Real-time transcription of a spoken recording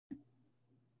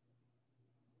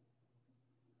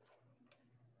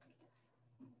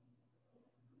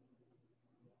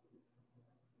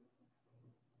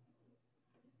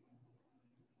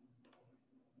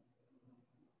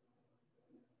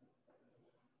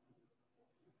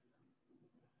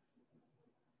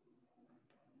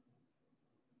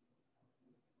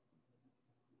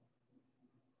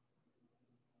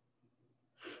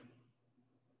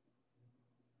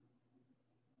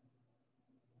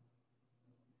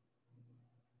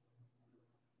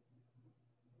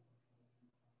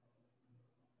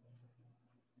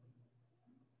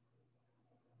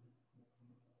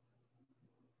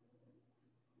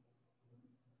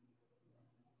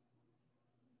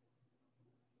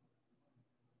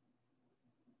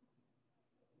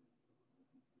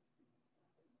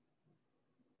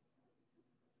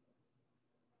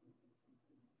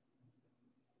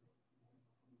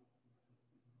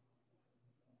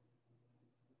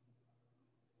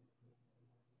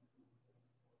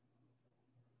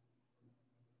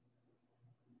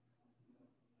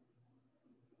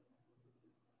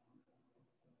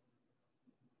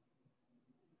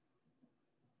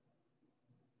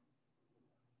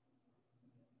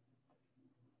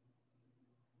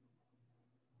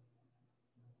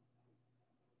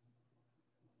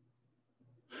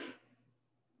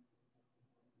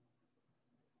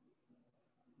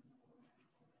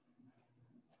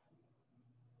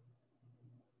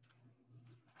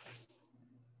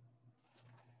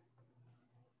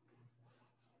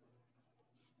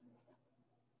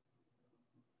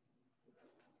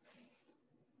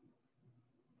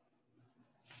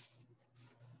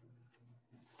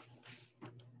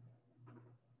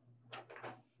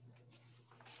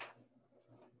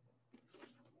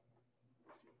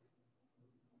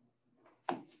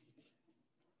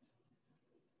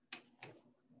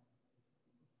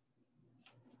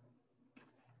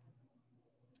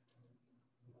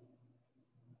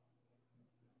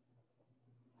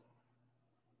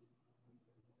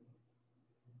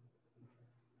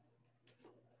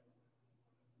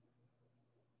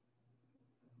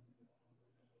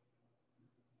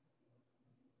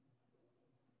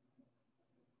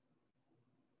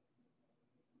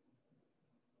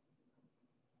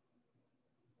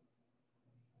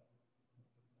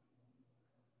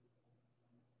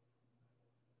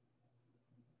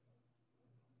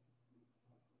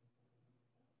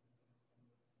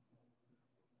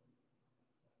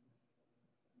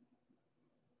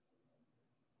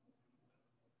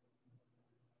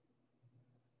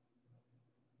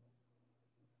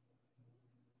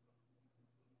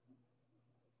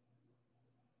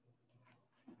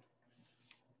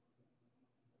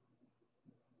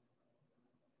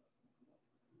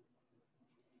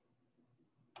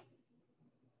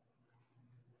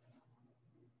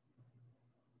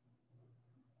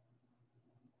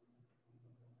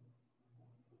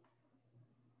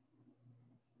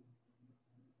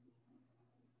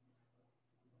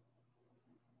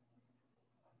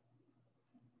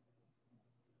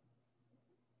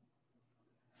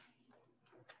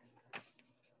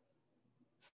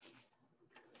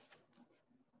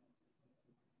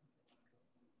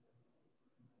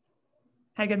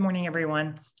Hi, good morning,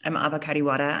 everyone. I'm Aba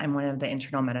Kariwada. I'm one of the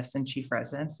internal medicine chief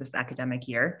residents this academic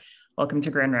year. Welcome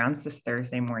to Grand Rounds this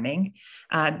Thursday morning.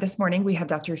 This morning, we have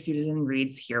Dr. Susan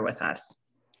Reeds here with us.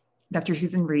 Dr.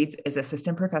 Susan Reeds is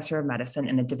Assistant Professor of Medicine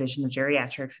in the Division of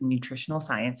Geriatrics and Nutritional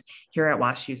Science here at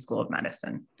WashU School of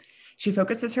Medicine. She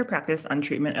focuses her practice on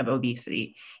treatment of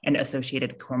obesity and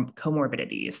associated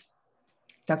comorbidities.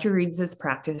 Dr. Reeds'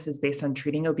 practice is based on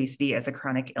treating obesity as a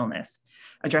chronic illness,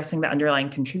 addressing the underlying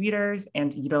contributors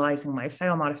and utilizing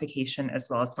lifestyle modification as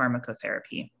well as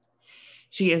pharmacotherapy.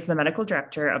 She is the medical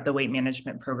director of the weight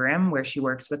management program, where she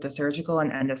works with the surgical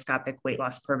and endoscopic weight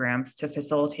loss programs to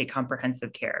facilitate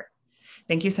comprehensive care.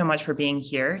 Thank you so much for being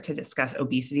here to discuss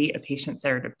obesity, a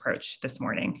patient-centered approach this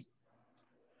morning.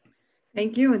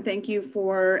 Thank you, and thank you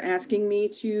for asking me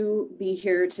to be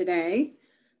here today.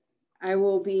 I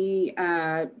will be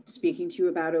speaking to you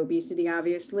about obesity,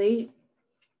 obviously.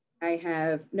 I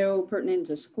have no pertinent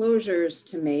disclosures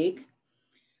to make.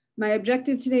 My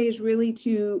objective today is really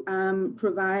to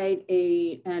provide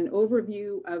an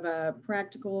overview of a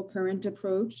practical current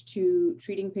approach to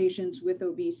treating patients with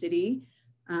obesity.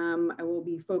 I will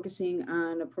be focusing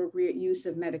on appropriate use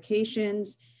of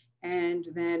medications, and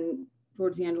then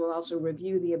towards the end, we'll also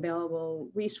review the available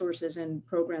resources and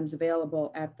programs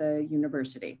available at the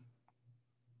university.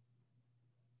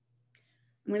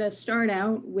 I'm going to start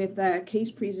out with a case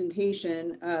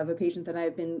presentation of a patient that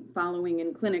I've been following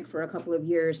in clinic for a couple of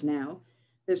years now.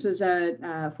 This was a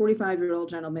 45-year-old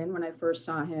gentleman when I first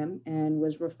saw him and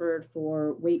was referred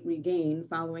for weight regain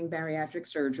following bariatric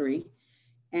surgery.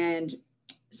 And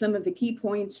some of the key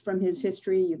points from his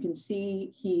history, you can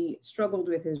see he struggled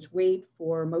with his weight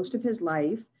for most of his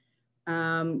life,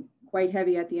 quite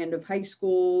heavy at the end of high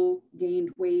school,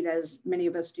 gained weight as many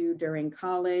of us do during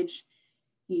college.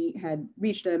 He had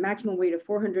reached a maximum weight of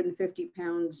 450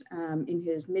 pounds in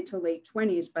his mid to late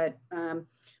 20s, but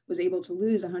was able to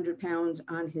lose 100 pounds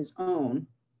on his own.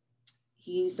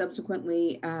 He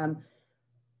subsequently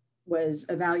was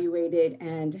evaluated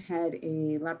and had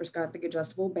a laparoscopic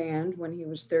adjustable band when he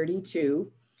was 32.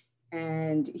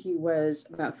 And he was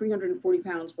about 340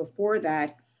 pounds before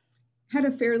that, had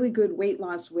a fairly good weight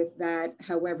loss with that,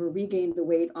 however, regained the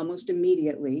weight almost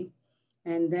immediately.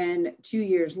 And then 2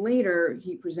 years later,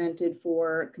 he presented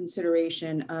for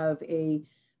consideration of a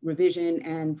revision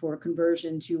and for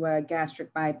conversion to a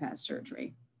gastric bypass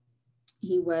surgery.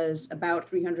 He was about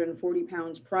 340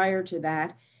 pounds prior to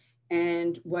that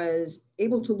and was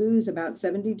able to lose about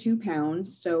 72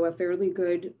 pounds, so a fairly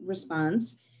good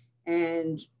response,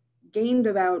 and gained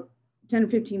about 10 or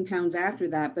 15 pounds after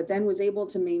that, but then was able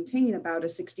to maintain about a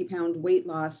 60-pound weight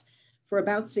loss for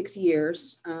about 6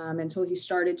 years until he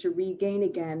started to regain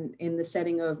again in the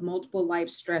setting of multiple life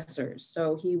stressors.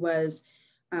 So he was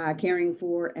caring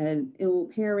for an ill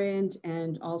parent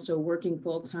and also working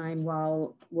full-time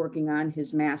while working on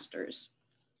his master's.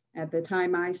 At the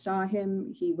time I saw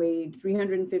him, he weighed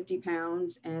 350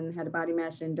 pounds and had a body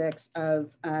mass index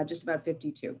of just about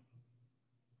 52.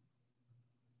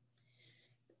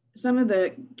 Some of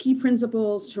the key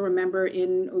principles to remember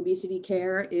in obesity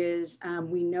care is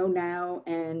we know now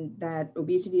that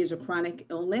obesity is a chronic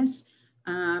illness,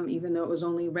 even though it was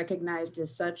only recognized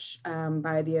as such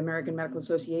by the American Medical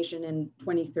Association in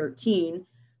 2013.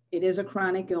 It is a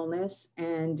chronic illness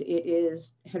and it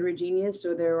is heterogeneous.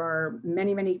 So there are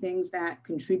many, many things that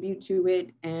contribute to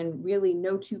it, and really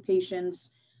no two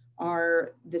patients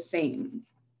are the same.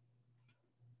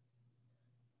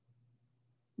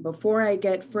 Before I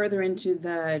get further into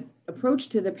the approach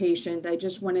to the patient, I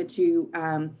just wanted to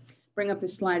bring up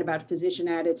this slide about physician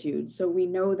attitude. So we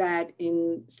know that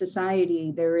in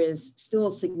society, there is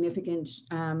still significant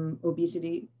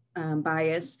obesity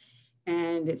bias,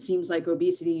 and it seems like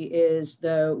obesity is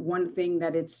the one thing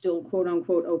that it's still quote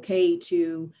unquote okay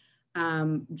to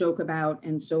joke about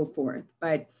and so forth.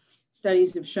 But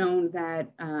studies have shown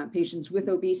that patients with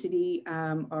obesity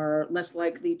are less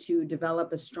likely to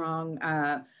develop a strong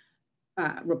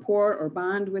rapport or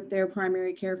bond with their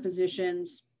primary care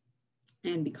physicians.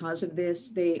 And because of this,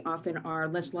 they often are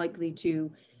less likely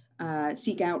to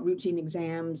seek out routine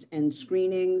exams and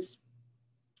screenings.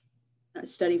 A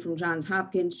study from Johns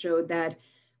Hopkins showed that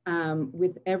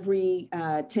with every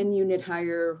 10-unit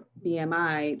higher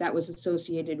BMI, that was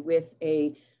associated with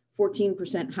a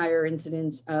 14% higher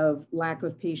incidence of lack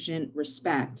of patient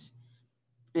respect.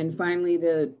 And finally,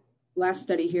 the last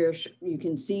study here, you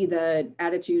can see the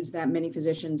attitudes that many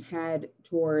physicians had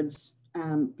towards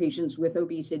patients with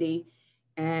obesity.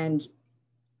 And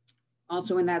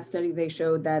also in that study, they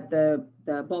showed that the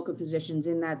bulk of physicians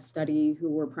in that study who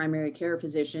were primary care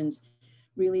physicians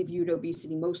really viewed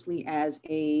obesity mostly as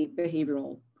a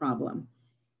behavioral problem.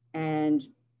 And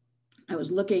I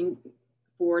was looking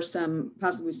for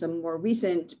possibly some more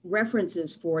recent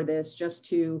references for this, just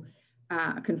to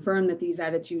confirm that these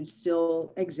attitudes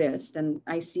still exist. And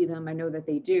I see them, I know that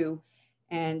they do.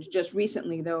 And just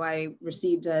recently, though, I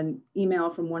received an email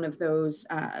from one of those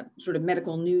sort of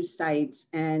medical news sites,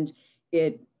 and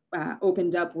it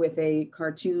opened up with a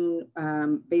cartoon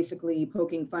basically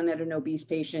poking fun at an obese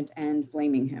patient and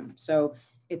blaming him. So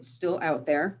it's still out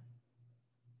there.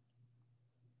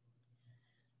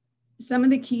 Some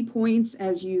of the key points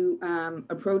as you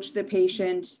approach the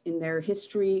patient in their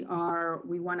history are,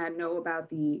 we want to know about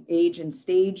the age and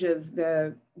stage of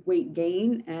the weight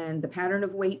gain and the pattern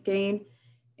of weight gain.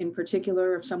 In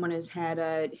particular, if someone has had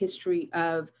a history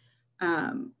of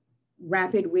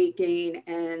rapid weight gain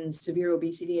and severe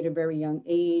obesity at a very young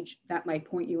age, that might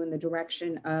point you in the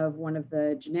direction of one of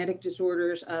the genetic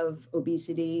disorders of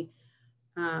obesity.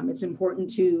 It's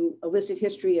important to elicit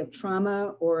history of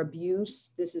trauma or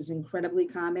abuse. This is incredibly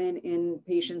common in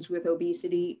patients with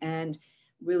obesity and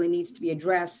really needs to be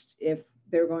addressed if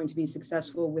they're going to be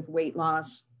successful with weight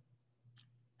loss.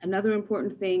 Another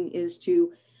important thing is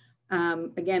to,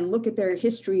 again, look at their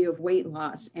history of weight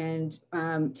loss and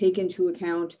take into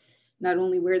account not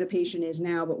only where the patient is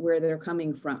now, but where they're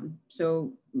coming from.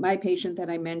 So my patient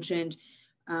that I mentioned,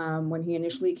 when he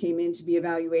initially came in to be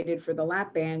evaluated for the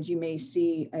lap bands, you may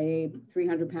see a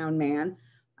 300-pound man,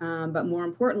 but more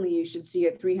importantly, you should see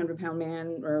a 300-pound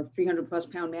man or 300-plus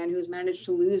pound man who's managed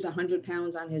to lose 100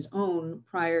 pounds on his own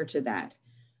prior to that.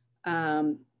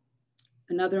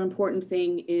 Another important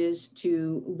thing is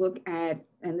to look at,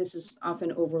 and this is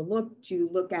often overlooked, to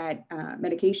look at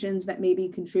medications that may be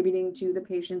contributing to the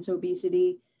patient's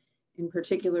obesity. In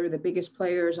particular, the biggest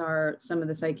players are some of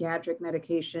the psychiatric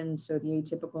medications, so the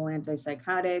atypical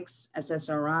antipsychotics,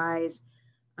 SSRIs,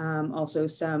 also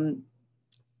some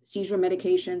seizure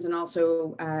medications, and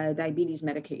also diabetes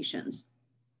medications.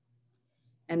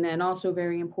 And then also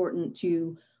very important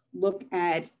to look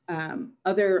at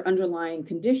other underlying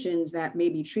conditions that may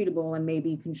be treatable and may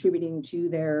be contributing to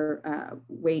their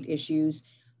weight issues,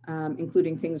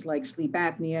 including things like sleep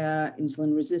apnea,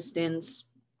 insulin resistance.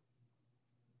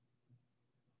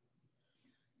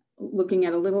 Looking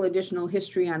at a little additional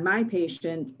history on my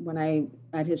patient,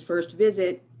 at his first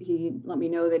visit, he let me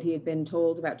know that he had been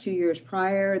told about 2 years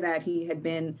prior that he had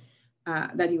been,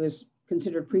 that he was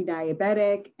considered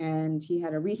pre-diabetic, and he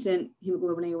had a recent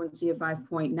hemoglobin A1C of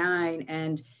 5.9,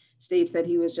 and states that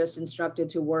he was just instructed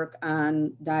to work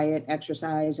on diet,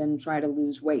 exercise, and try to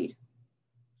lose weight.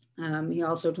 He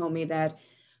also told me that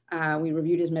we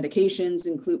reviewed his medications,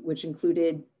 which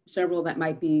included several that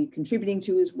might be contributing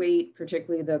to his weight,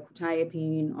 particularly the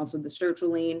quetiapine, also the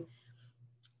sertraline.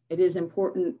 It is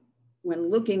important when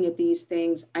looking at these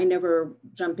things, I never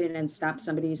jump in and stop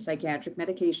somebody's psychiatric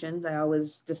medications. I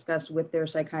always discuss with their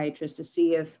psychiatrist to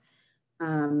see if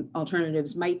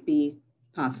alternatives might be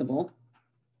possible.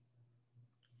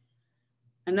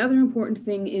 Another important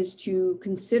thing is to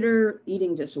consider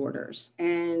eating disorders.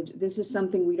 And this is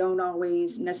something we don't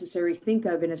always necessarily think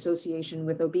of in association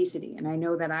with obesity. And I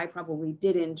know that I probably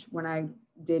didn't when I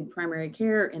did primary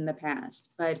care in the past,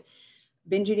 but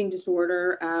binge eating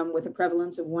disorder with a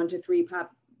prevalence of 1 to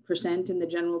 3% in the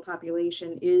general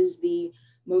population is the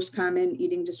most common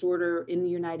eating disorder in the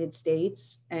United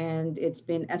States. And it's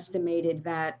been estimated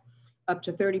that up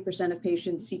to 30% of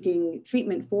patients seeking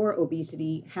treatment for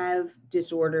obesity have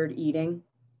disordered eating.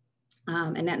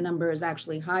 And that number is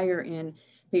actually higher in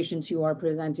patients who are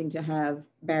presenting to have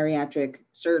bariatric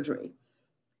surgery.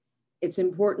 It's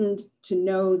important to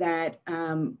know that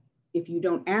if you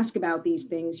don't ask about these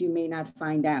things, you may not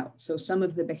find out. So some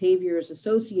of the behaviors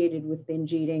associated with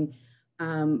binge eating,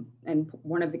 and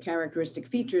one of the characteristic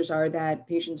features are that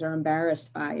patients are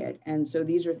embarrassed by it. And so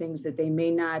these are things that they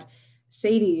may not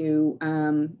say to you.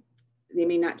 They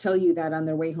may not tell you that on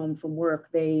their way home from work,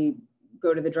 they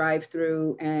go to the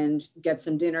drive-through and get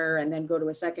some dinner and then go to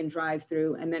a second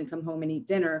drive-through and then come home and eat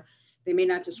dinner. They may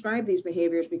not describe these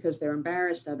behaviors because they're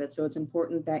embarrassed of it. So it's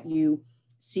important that you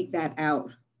seek that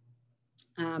out.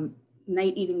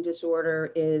 Night eating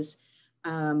disorder is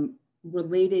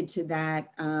related to that,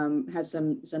 has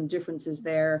some differences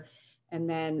there. And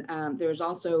then there's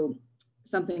also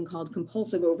something called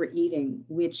compulsive overeating,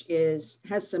 which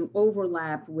has some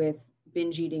overlap with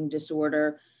binge eating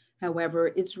disorder.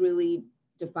 However, it's really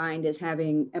defined as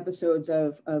having episodes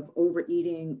of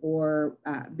overeating or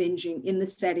binging in the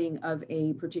setting of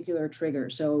a particular trigger.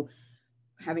 So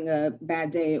having a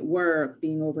bad day at work,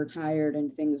 being overtired,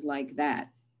 and things like that.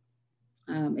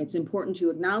 It's important to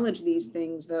acknowledge these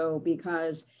things, though,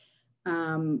 because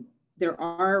there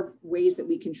are ways that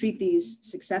we can treat these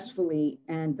successfully,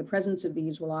 and the presence of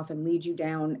these will often lead you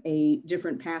down a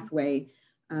different pathway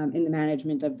in the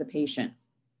management of the patient.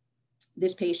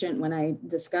 This patient, when I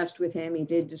discussed with him, he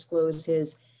did disclose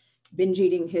his binge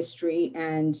eating history,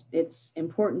 and it's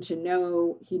important to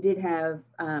know he did have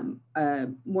a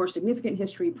more significant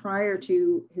history prior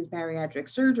to his bariatric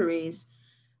surgeries.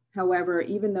 However,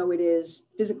 even though it is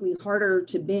physically harder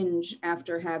to binge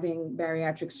after having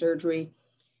bariatric surgery,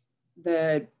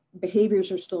 the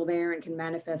behaviors are still there and can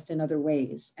manifest in other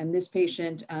ways. And this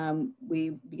patient,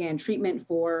 we began treatment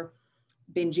for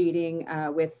binge eating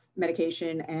with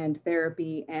medication and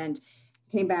therapy, and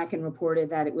came back and reported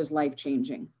that it was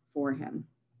life-changing for him.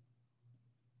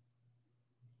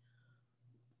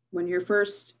 When you're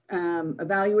first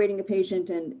evaluating a patient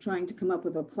and trying to come up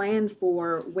with a plan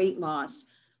for weight loss,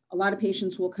 a lot of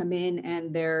patients will come in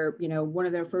and they're, one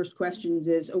of their first questions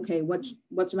is, okay,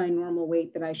 what's my normal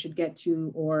weight that I should get to,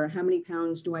 or how many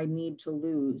pounds do I need to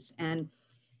lose? And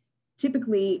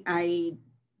typically I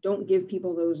don't give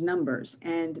people those numbers.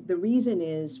 And the reason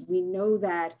is we know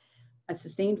that a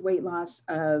sustained weight loss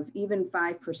of even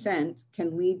 5%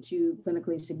 can lead to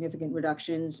clinically significant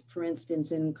reductions, for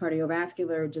instance, in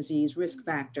cardiovascular disease risk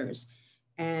factors.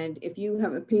 And if you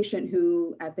have a patient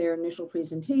who at their initial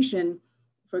presentation,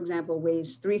 for example,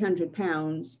 weighs 300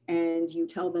 pounds, and you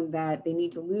tell them that they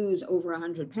need to lose over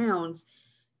 100 pounds,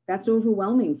 that's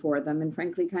overwhelming for them and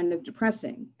frankly kind of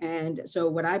depressing. And so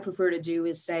what I prefer to do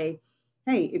is say,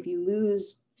 hey, if you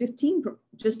lose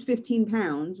just 15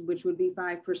 pounds, which would be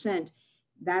 5%,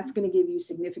 that's going to give you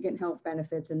significant health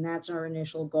benefits, and that's our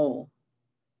initial goal.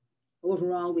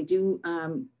 Overall, we do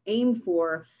aim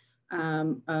for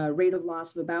a rate of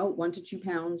loss of about 1 to 2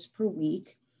 pounds per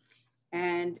week.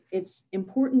 And it's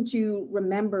important to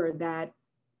remember that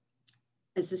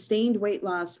a sustained weight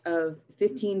loss of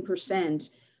 15%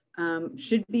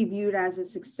 should be viewed as a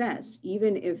success,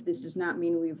 even if this does not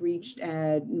mean we've reached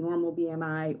a normal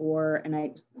BMI or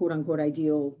an quote unquote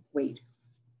ideal weight.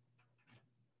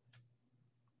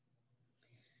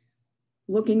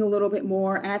 Looking a little bit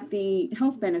more at the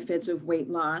health benefits of weight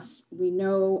loss, we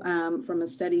know from a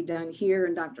study done here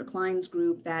in Dr. Klein's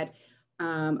group that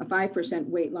a 5%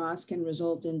 weight loss can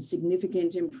result in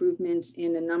significant improvements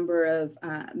in a number of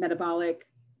metabolic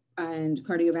and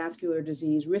cardiovascular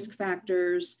disease risk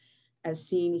factors, as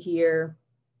seen here.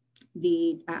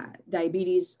 The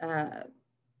diabetes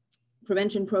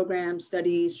prevention program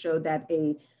studies showed that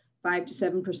a 5 to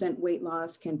 7% weight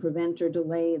loss can prevent or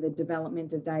delay the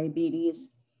development of diabetes.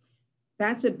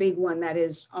 That's a big one that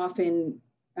is often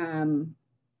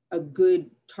a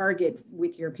good target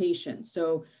with your patients.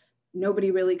 So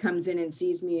nobody really comes in and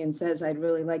sees me and says, I'd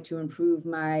really like to improve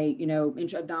my,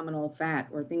 intra-abdominal fat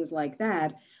or things like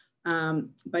that.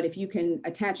 But if you can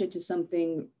attach it to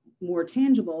something more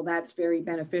tangible, that's very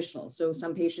beneficial. So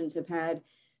some patients have had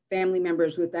family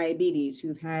members with diabetes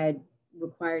who've had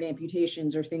required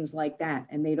amputations or things like that,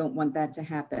 and they don't want that to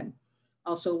happen.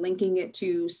 Also linking it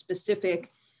to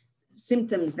specific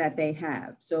symptoms that they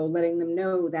have. So letting them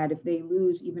know that if they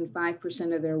lose even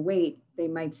 5% of their weight, they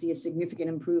might see a significant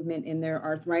improvement in their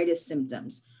arthritis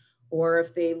symptoms. Or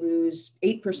if they lose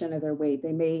 8% of their weight,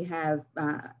 they may have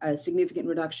a significant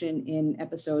reduction in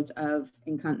episodes of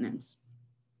incontinence.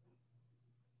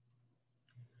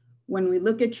 When we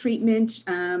look at treatment,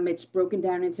 it's broken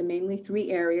down into mainly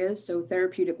 3 areas. So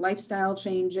therapeutic lifestyle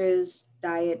changes,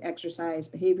 diet, exercise,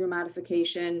 behavior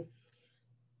modification,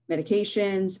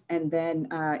 medications, and then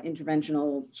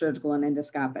interventional surgical and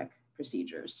endoscopic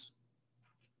procedures.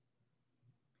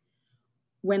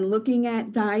 When looking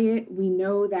at diet, we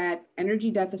know that energy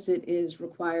deficit is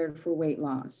required for weight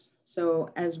loss.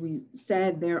 So as we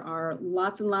said, there are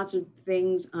lots and lots of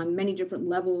things on many different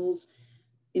levels,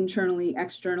 internally,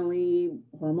 externally,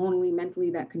 hormonally,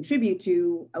 mentally, that contribute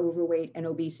to overweight and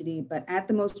obesity. But at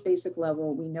the most basic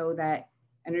level, we know that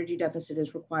energy deficit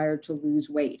is required to lose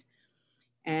weight.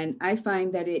 And I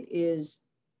find that it is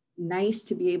nice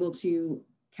to be able to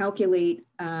calculate,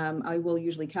 I will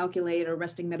usually calculate a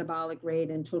resting metabolic rate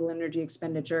and total energy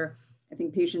expenditure. I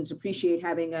think patients appreciate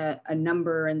having a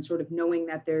number and sort of knowing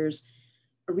that there's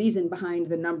a reason behind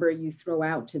the number you throw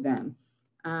out to them.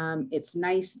 It's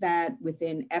nice that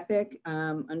within EPIC,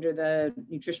 under the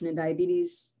Nutrition and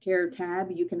Diabetes Care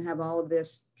tab, you can have all of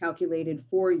this calculated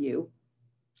for you.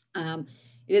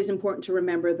 It is important to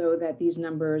remember, though, that these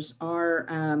numbers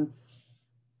are,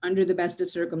 under the best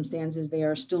of circumstances, they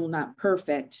are still not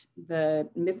perfect. The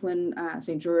Mifflin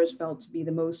St. Jour is felt to be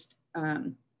the most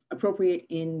appropriate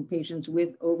in patients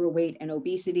with overweight and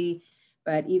obesity,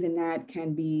 but even that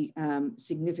can be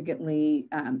significantly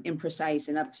imprecise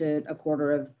in up to a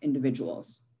quarter of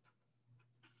individuals.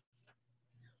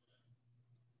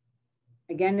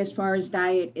 Again, as far as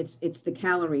diet, it's the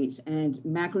calories, and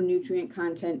macronutrient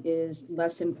content is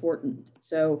less important.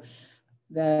 So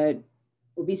the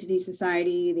Obesity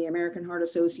Society, the American Heart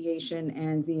Association,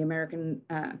 and the American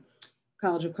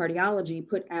College of Cardiology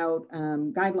put out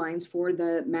guidelines for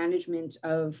the management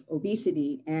of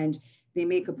obesity. And they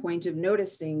make a point of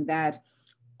noticing that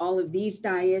all of these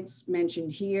diets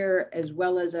mentioned here, as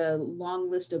well as a long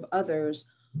list of others,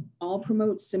 all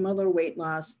promote similar weight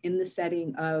loss in the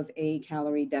setting of a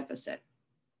calorie deficit.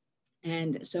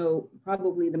 And so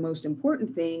probably the most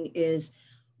important thing is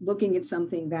looking at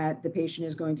something that the patient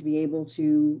is going to be able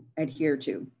to adhere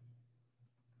to.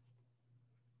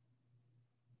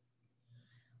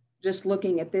 Just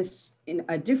looking at this in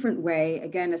a different way,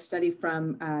 again, a study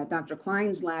from Dr.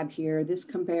 Klein's lab here, this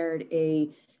compared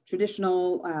a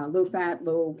traditional low-fat,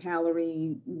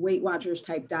 low-calorie Weight Watchers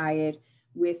type diet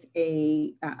with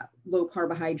a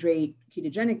low-carbohydrate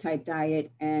ketogenic type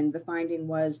diet. And the finding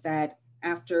was that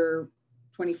after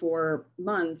 24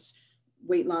 months,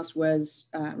 weight loss was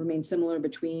remained similar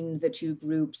between the two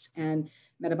groups, and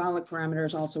metabolic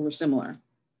parameters also were similar.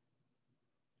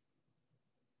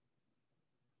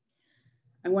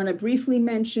 I want to briefly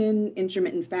mention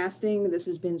intermittent fasting. This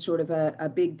has been sort of a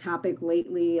big topic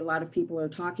lately. A lot of people are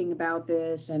talking about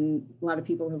this, and a lot of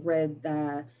people have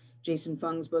read Jason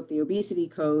Fung's book, The Obesity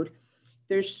Code.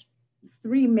 There's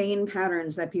three main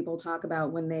patterns that people talk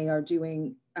about when they are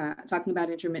talking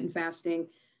about intermittent fasting.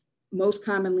 Most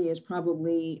commonly is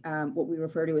probably what we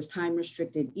refer to as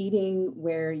time-restricted eating,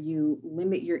 where you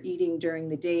limit your eating during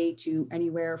the day to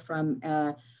anywhere from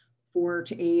 4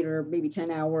 to 8 or maybe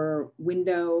 10-hour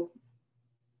window.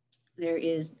 There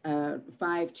is a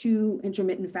 5-2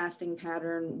 intermittent fasting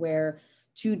pattern where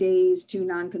 2 days, 2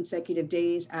 non-consecutive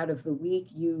days out of the week,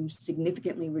 you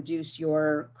significantly reduce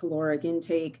your caloric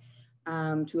intake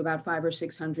to about 500 or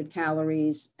 600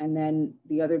 calories. And then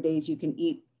the other days you can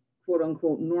eat quote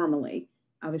unquote normally.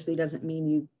 Obviously doesn't mean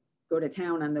you go to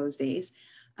town on those days.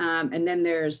 And then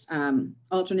there's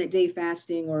alternate day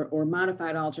fasting or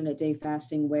modified alternate day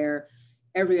fasting, where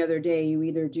every other day you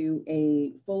either do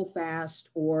a full fast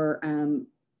or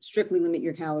strictly limit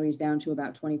your calories down to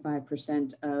about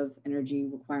 25% of energy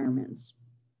requirements.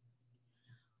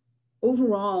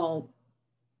 Overall,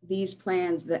 these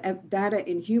plans, the data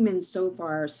in humans so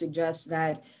far suggests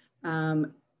that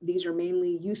these are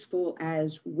mainly useful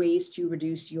as ways to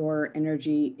reduce your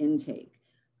energy intake.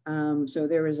 So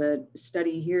there was a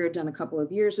study here done a couple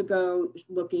of years ago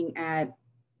looking at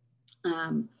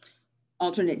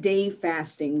alternate day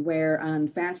fasting, where on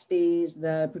fast days,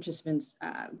 the participants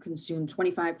consumed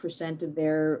 25% of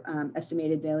their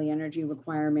estimated daily energy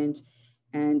requirement.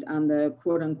 And on the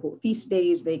quote unquote feast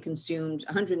days, they consumed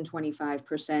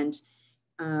 125%.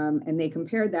 And they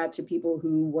compared that to people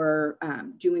who were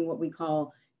doing what we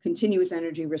call continuous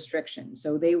energy restriction.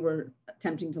 So they were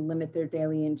attempting to limit their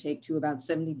daily intake to about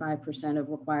 75% of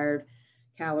required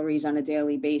calories on a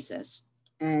daily basis.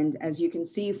 And as you can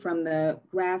see from the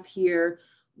graph here,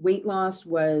 weight loss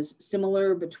was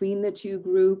similar between the two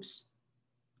groups.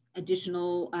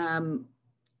 Additional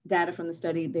data from the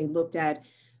study, they looked at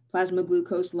plasma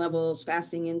glucose levels,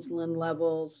 fasting insulin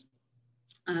levels,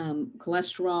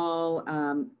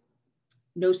 cholesterol,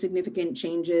 no significant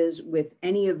changes with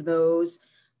any of those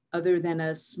other than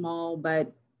a small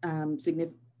but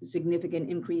significant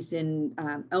increase in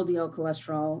LDL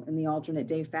cholesterol in the alternate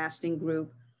day fasting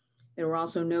group. There were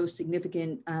also no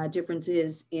significant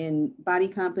differences in body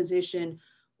composition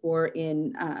or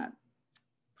in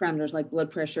parameters like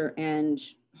blood pressure and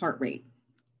heart rate.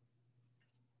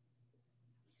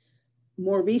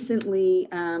 More recently,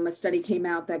 a study came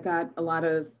out that got a lot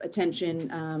of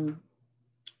attention,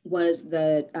 was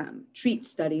the TREAT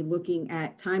study looking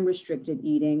at time-restricted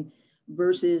eating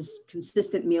versus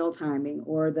consistent meal timing,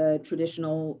 or the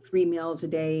traditional 3 meals a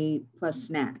day plus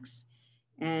snacks.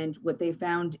 And what they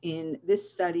found in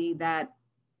this study, that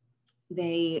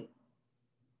the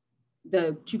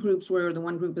two groups were, the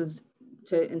one group was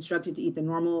instructed to eat the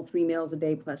normal 3 meals a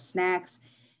day plus snacks.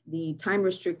 The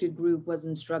time-restricted group was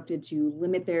instructed to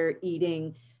limit their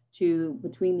eating to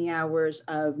between the hours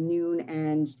of noon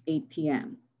and 8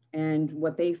 p.m. And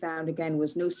what they found, again,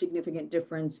 was no significant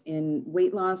difference in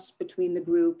weight loss between the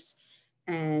groups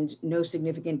and no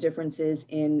significant differences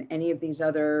in any of these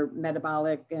other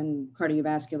metabolic and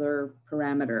cardiovascular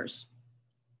parameters.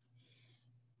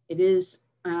 It is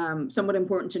somewhat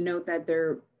important to note that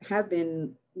there have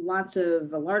been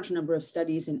a large number of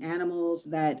studies in animals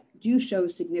that do show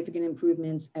significant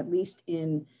improvements, at least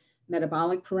in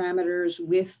metabolic parameters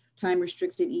with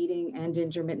time-restricted eating and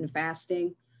intermittent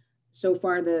fasting. So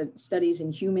far, the studies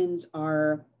in humans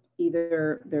are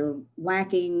either they're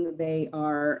lacking, they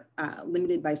are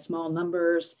limited by small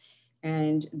numbers,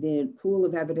 and the pool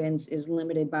of evidence is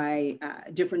limited by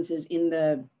differences in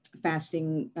the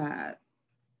fasting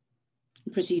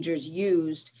procedures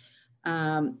used.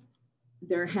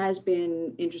 There has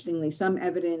been, interestingly, some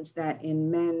evidence that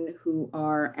in men who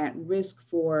are at risk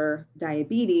for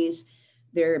diabetes,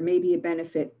 there may be a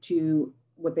benefit to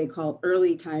what they call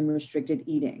early time restricted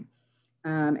eating.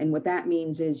 And what that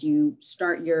means is you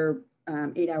start your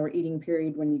 8-hour eating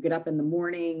period when you get up in the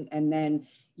morning, and then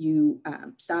you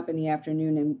stop in the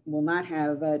afternoon and will not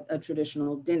have a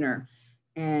traditional dinner.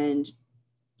 And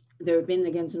there have been,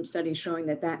 again, some studies showing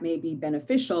that that may be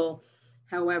beneficial.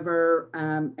 However,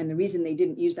 and the reason they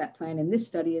didn't use that plan in this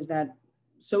study is that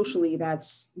socially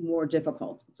that's more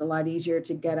difficult. It's a lot easier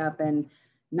to get up and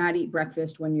not eat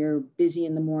breakfast when you're busy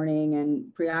in the morning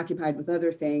and preoccupied with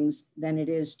other things than it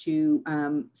is to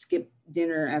skip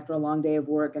dinner after a long day of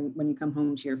work and when you come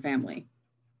home to your family.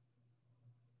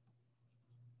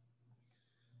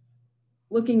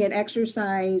 Looking at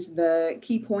exercise, the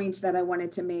key points that I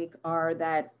wanted to make are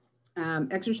that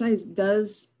exercise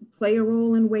does play a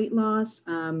role in weight loss,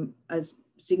 a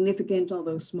significant,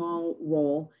 although small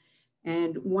role.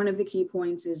 And one of the key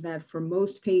points is that for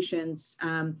most patients,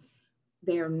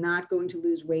 they are not going to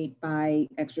lose weight by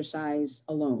exercise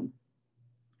alone.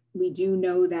 We do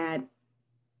know that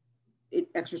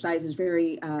exercise is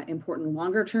very important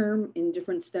longer term in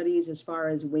different studies as far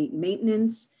as weight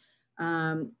maintenance,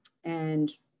 and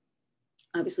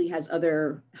obviously has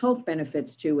other health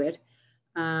benefits to it.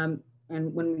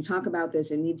 And when we talk about this,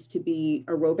 it needs to be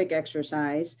aerobic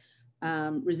exercise.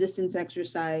 Resistance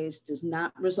exercise does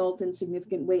not result in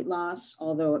significant weight loss,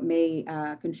 although it may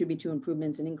contribute to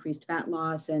improvements in increased fat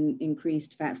loss and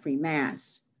increased fat-free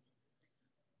mass.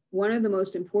 One of the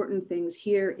most important things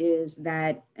here is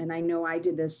that, and I know I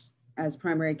did this as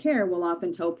primary care, will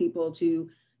often tell people to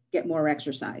get more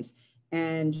exercise.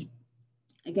 And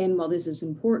again, while this is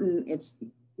important, it's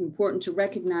important to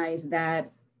recognize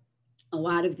that a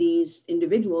lot of these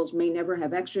individuals may never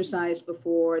have exercised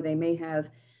before. They may have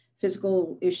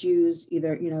physical issues,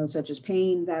 either, such as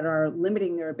pain, that are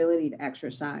limiting their ability to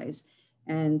exercise.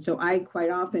 And so I quite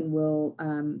often will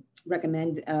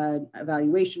recommend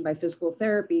evaluation by physical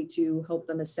therapy to help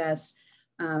them assess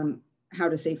how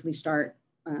to safely start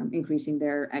increasing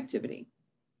their activity.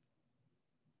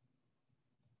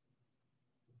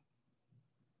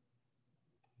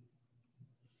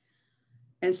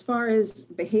 As far as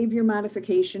behavior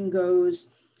modification goes,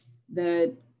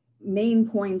 the main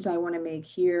points I want to make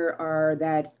here are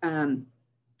that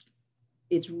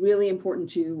it's really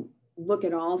important to look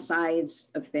at all sides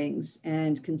of things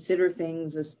and consider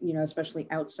things as, especially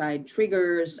outside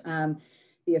triggers, the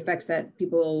effects that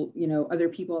people, other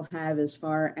people have as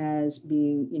far as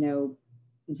being,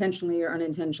 intentionally or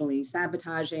unintentionally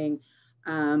sabotaging.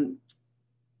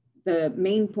 The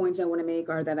main points I want to make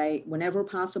are that whenever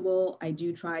possible, I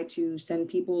do try to send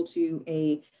people to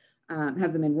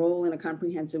have them enroll in a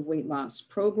comprehensive weight loss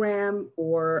program,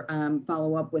 or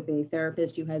follow up with a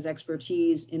therapist who has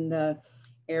expertise in the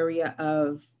area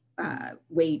of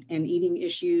weight and eating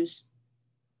issues.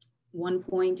 One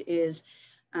point is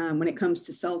when it comes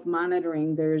to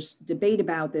self-monitoring, there's debate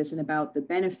about this and about the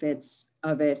benefits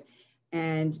of it.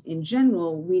 And in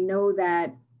general, we know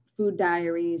that food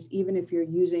diaries, even if you're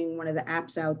using one of the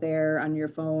apps out there on your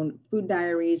phone, food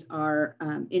diaries are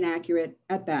inaccurate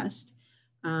at best.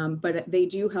 But they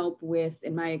do help with,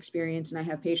 in my experience, and I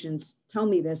have patients tell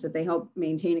me this, that they help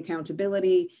maintain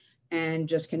accountability and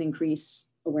just can increase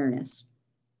awareness.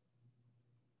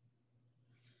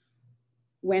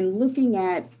 When looking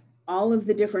at all of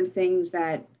the different things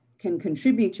that can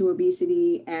contribute to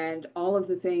obesity and all of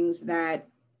the things that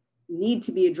need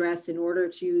to be addressed in order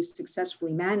to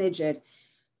successfully manage it,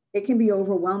 it can be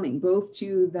overwhelming, both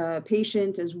to the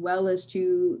patient as well as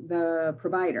to the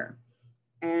provider.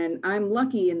 And I'm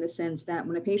lucky in the sense that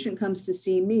when a patient comes to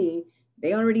see me,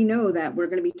 they already know that we're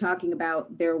going to be talking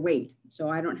about their weight. So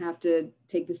I don't have to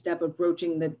take the step of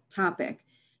broaching the topic.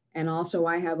 And also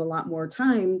I have a lot more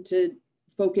time to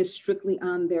focus strictly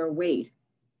on their weight.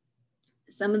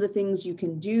 Some of the things you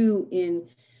can do in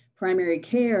primary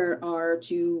care are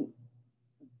to,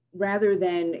 rather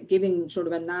than giving sort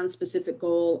of a non-specific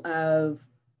goal of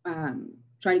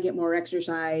try to get more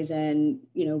exercise and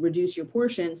reduce your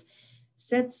portions,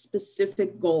 set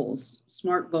specific goals,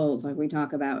 SMART goals like we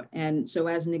talk about. And so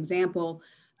as an example,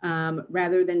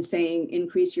 rather than saying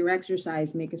increase your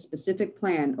exercise, make a specific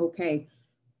plan. Okay,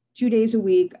 2 days a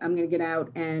week, I'm going to get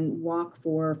out and walk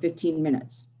for 15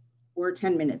 minutes or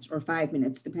 10 minutes or 5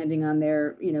 minutes, depending on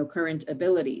their current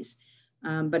abilities.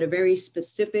 but a very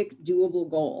specific, doable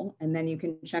goal. And then you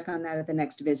can check on that at the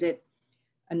next visit.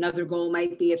 Another goal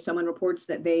might be if someone reports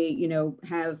that they,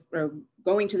 are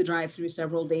going to the drive-through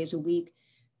several days a week,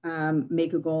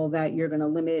 make a goal that you're going to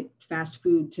limit fast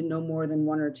food to no more than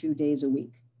 1 or 2 days a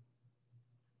week.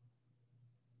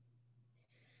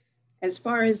 As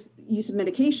far as use of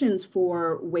medications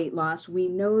for weight loss, we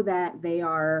know that they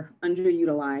are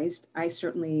underutilized. I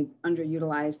certainly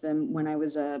underutilized them when I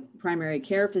was a primary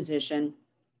care physician.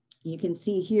 You can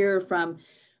see here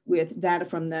with data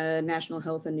from the National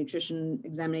Health and Nutrition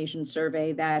Examination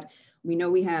Survey that we know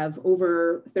we have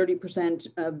over 30%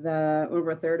 of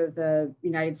over a third of the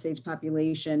United States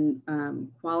population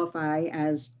qualify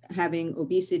as having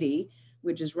obesity,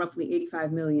 which is roughly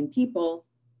 85 million people.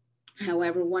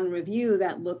 However, one review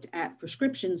that looked at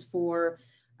prescriptions for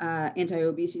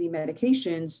anti-obesity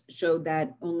medications showed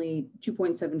that only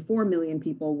 2.74 million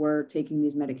people were taking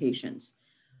these medications.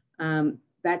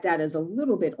 That data is a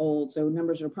little bit old, so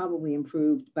numbers are probably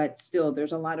improved, but still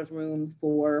there's a lot of room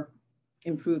for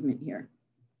improvement here.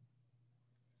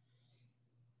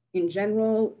 In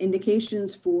general,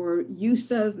 indications for use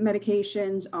of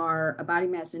medications are a body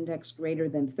mass index greater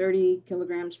than 30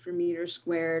 kilograms per meter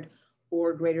squared,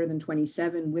 or greater than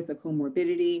 27 with a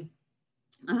comorbidity.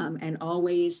 And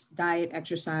always diet,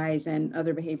 exercise, and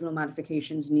other behavioral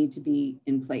modifications need to be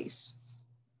in place.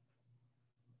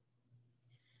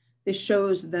 This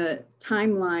shows the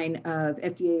timeline of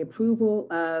FDA approval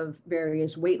of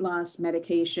various weight loss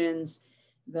medications.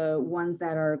 The ones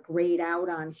that are grayed out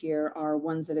on here are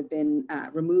ones that have been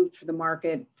removed from the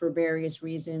market for various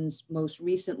reasons. Most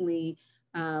recently,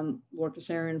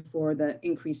 lorcaserin for the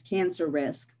increased cancer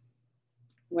risk.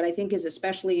 What I think is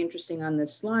especially interesting on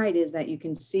this slide is that you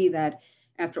can see that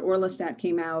after orlistat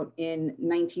came out in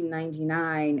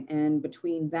 1999, and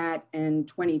between that and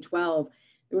 2012,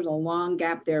 there was a long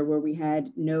gap there where we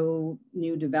had no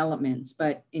new developments.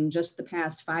 But in just the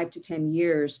past 5 to 10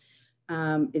 years,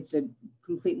 it's a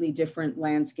completely different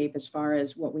landscape as far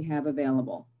as what we have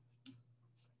available.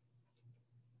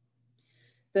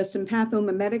 The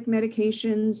sympathomimetic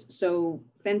medications, so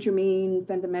phentermine,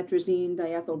 phentermine,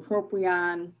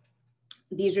 diethylpropion,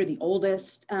 these are the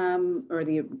oldest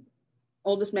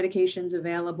medications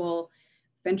available.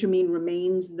 Phentermine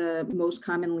remains the most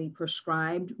commonly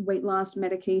prescribed weight loss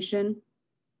medication.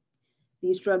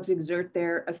 These drugs exert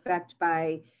their effect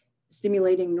by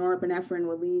stimulating norepinephrine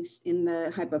release in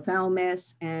the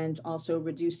hypothalamus and also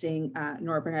reducing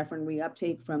norepinephrine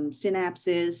reuptake from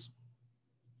synapses.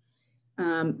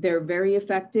 They're very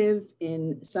effective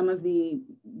in some of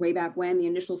way back when, the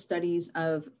initial studies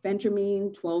of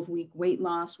phentermine, 12-week weight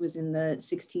loss was in the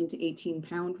 16 to 18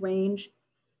 pound range.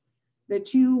 The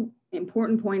two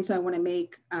important points I want to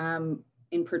make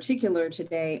in particular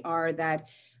today are that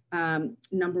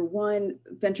number one,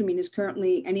 phentermine is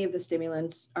currently, any of the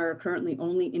stimulants are currently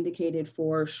only indicated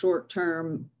for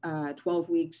short-term 12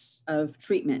 weeks of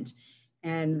treatment.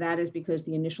 And that is because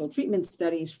the initial treatment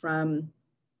studies from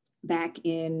back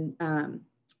in,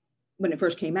 when it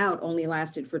first came out, only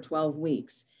lasted for 12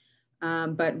 weeks.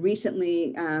 But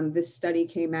recently, this study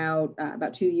came out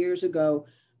about 2 years ago,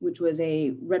 which was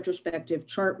a retrospective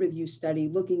chart review study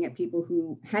looking at people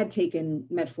who had taken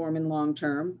metformin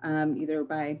long-term, either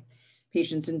by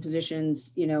patients and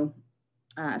physicians,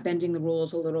 bending the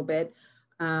rules a little bit.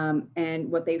 And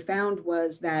what they found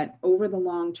was that over the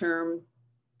long term,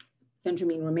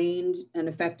 phentermine remained an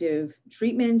effective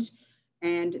treatment,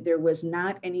 and there was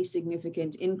not any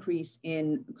significant increase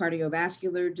in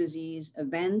cardiovascular disease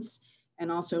events,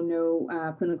 and also no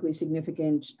clinically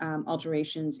significant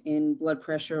alterations in blood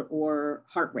pressure or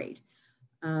heart rate.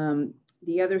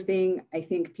 The other thing, I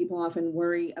think people often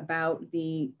worry about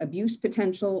the abuse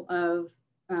potential of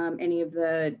any of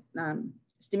the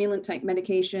stimulant type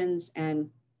medications. And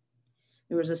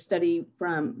there was a study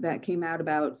that came out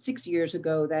about 6 years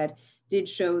ago that did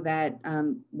show that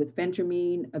with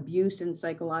phentermine, abuse and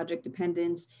psychologic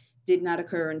dependence did not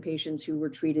occur in patients who were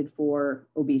treated for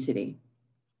obesity.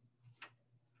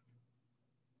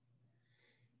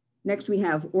 Next, we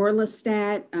have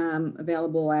orlistat,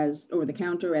 available as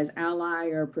over-the-counter as Ally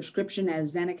or prescription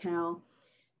as Xenical.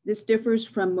 This differs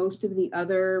from most of the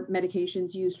other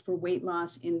medications used for weight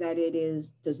loss in that it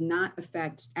does not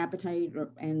affect appetite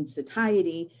and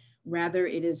satiety. Rather,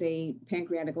 it is a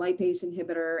pancreatic lipase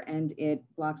inhibitor, and it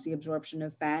blocks the absorption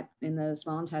of fat in the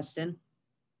small intestine.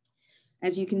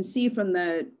 As you can see from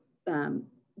the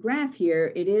graph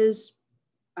here, it is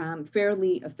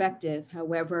fairly effective.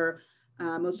 However,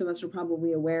 most of us are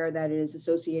probably aware that it is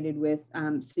associated with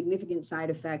significant side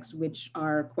effects, which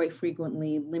are quite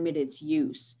frequently limited to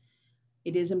use.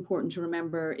 it is important to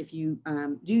remember if you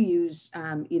do use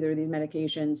either of these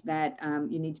medications that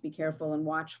you need to be careful and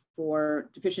watch for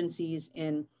deficiencies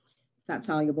in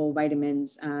fat-soluble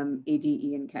vitamins A, D,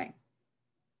 E, and K.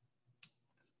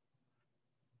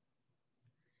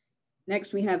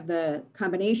 Next, we have the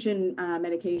combination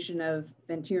medication of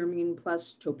phentermine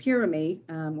plus topiramate,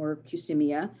 or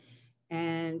Qsymia.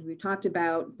 And we talked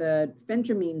about the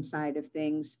phentermine side of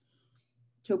things.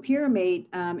 Topiramate,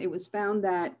 it was found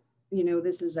that,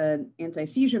 this is an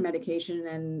anti-seizure medication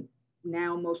and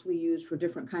now mostly used for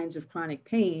different kinds of chronic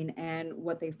pain. And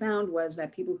what they found was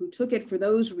that people who took it for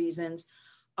those reasons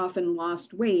often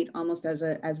lost weight almost as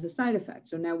a side effect.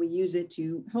 So now we use it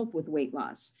to help with weight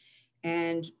loss.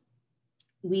 And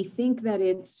we think that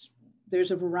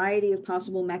there's a variety of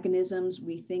possible mechanisms.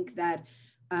 We think that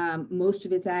most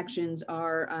of its actions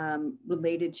are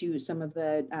related to some of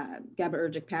the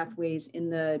GABAergic pathways in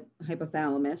the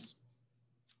hypothalamus.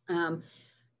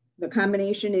 The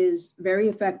combination is very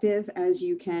effective, as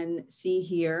you can see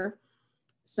here.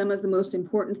 Some of the most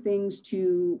important things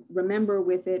to remember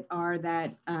with it are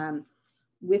that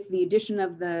with the addition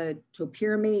of the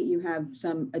topiramate, you have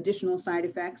some additional side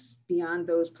effects beyond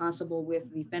those possible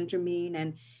with the phentermine.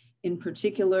 And in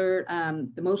particular,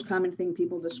 the most common thing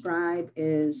people describe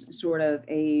is sort of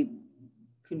a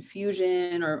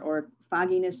confusion or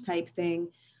fogginess type thing.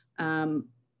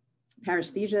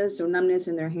 Paresthesia, so numbness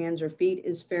in their hands or feet,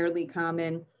 is fairly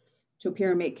common.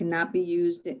 Topiramate cannot be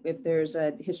used if there's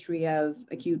a history of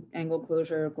acute angle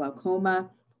closure glaucoma.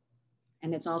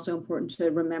 And it's also important to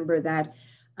remember that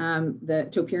the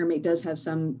topiramate does have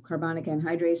some carbonic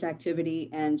anhydrase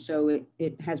activity, and so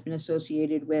it has been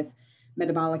associated with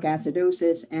metabolic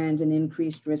acidosis and an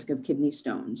increased risk of kidney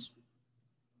stones.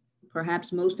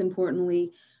 Perhaps most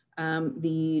importantly,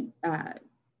 the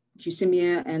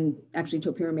Qsymia and actually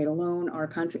topiramate alone are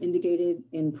contraindicated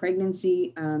in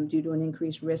pregnancy due to an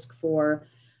increased risk for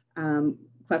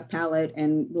cleft palate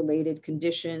and related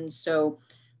conditions. So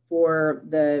for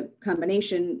the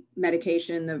combination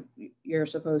medication, you're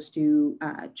supposed to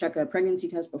check a pregnancy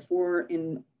test before,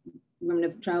 in women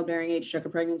of childbearing age, check a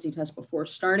pregnancy test before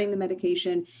starting the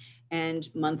medication and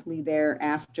monthly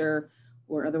thereafter,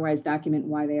 or otherwise document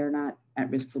why they are not at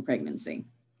risk for pregnancy.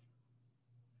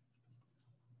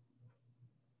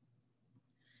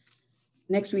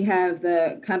 Next, we have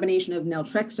the combination of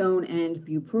naltrexone and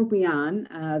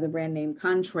bupropion, the brand name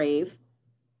Contrave.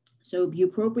 So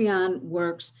bupropion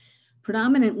works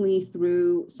predominantly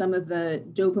through some of the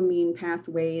dopamine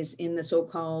pathways in the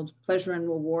so-called pleasure and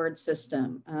reward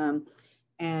system.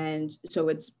 And so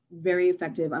it's very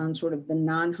effective on sort of the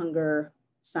non-hunger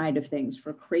side of things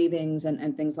for cravings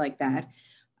and things like that.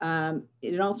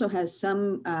 It also has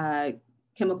some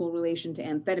chemical relation to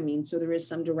amphetamine, so there is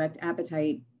some direct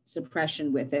appetite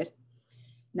suppression with it.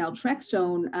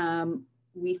 Naltrexone,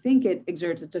 we think it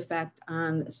exerts its effect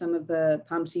on some of the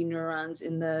POMC neurons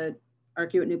in the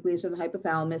arcuate nucleus of the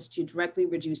hypothalamus to directly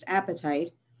reduce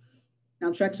appetite.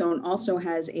 Naltrexone also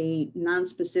has a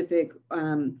nonspecific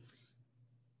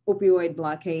opioid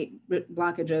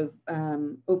blockage of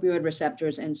opioid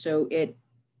receptors, and so it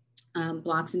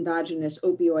blocks endogenous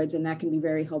opioids, and that can be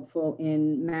very helpful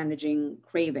in managing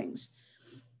cravings.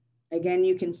 Again,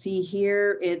 you can see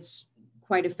here it's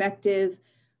quite effective.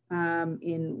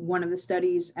 In one of the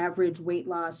studies, average weight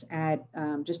loss at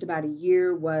just about a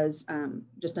year was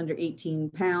just under 18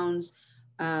 pounds.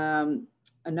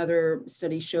 Another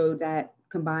study showed that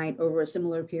combined over a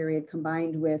similar period,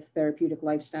 combined with therapeutic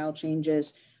lifestyle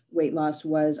changes, weight loss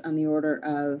was on the order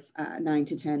of 9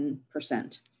 to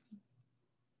 10%.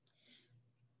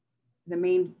 The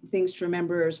main things to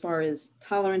remember as far as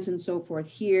tolerance and so forth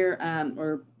here,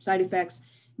 or side effects,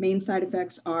 main side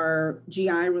effects are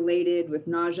GI related, with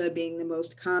nausea being the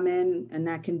most common, and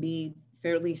that can be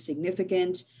fairly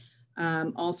significant.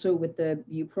 Also with the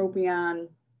bupropion,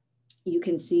 you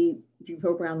can see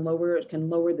bupropion can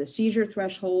lower the seizure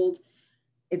threshold.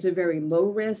 It's a very low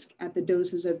risk at the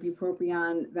doses of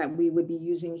bupropion that we would be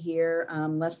using here,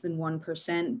 less than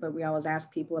 1%, but we always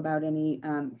ask people about any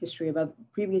history of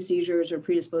previous seizures or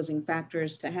predisposing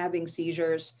factors to having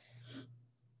seizures.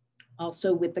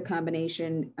 Also with the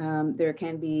combination, there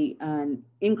can be an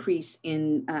increase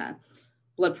in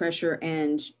blood pressure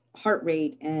and heart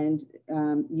rate, and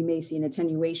you may see an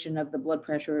attenuation of the blood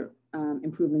pressure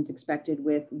improvements expected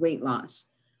with weight loss.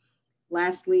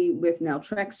 Lastly, with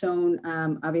naltrexone,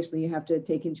 obviously you have to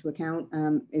take into account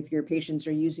if your patients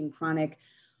are using chronic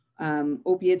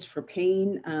opiates for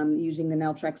pain, using the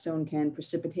naltrexone can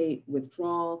precipitate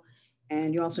withdrawal.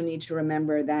 And you also need to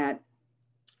remember that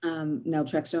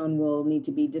naltrexone will need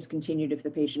to be discontinued if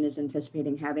the patient is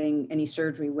anticipating having any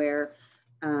surgery where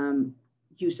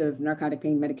use of narcotic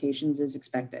pain medications is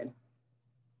expected.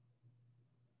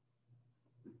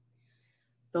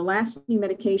 The last new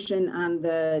medication on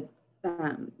the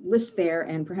list there,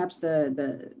 and perhaps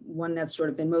the one that's sort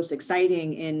of been most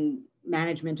exciting in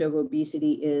management of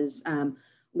obesity, is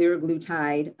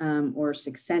liraglutide or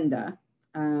Saxenda.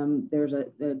 There's a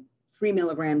 3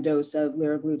 milligram dose of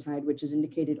liraglutide, which is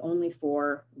indicated only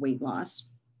for weight loss.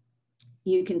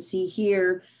 You can see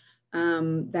here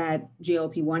that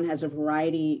GLP-1 has a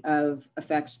variety of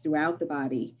effects throughout the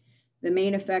body. The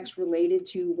main effects related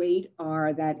to weight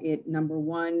are that it, number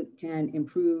one, can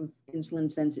improve insulin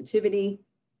sensitivity.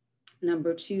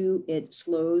 Number two, it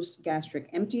slows gastric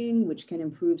emptying, which can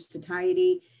improve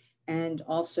satiety and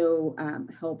also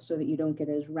help so that you don't get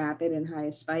as rapid and high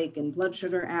a spike in blood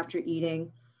sugar after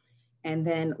eating. And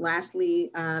then lastly,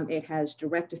 it has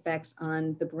direct effects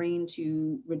on the brain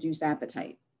to reduce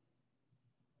appetite.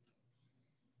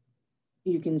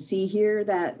 You can see here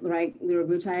that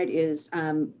liraglutide is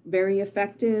very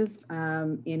effective.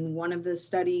 In one of the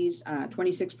studies,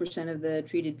 26% of the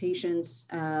treated patients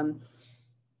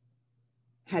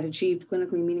had achieved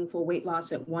clinically meaningful weight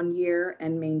loss at 1 year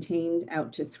and maintained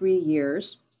out to 3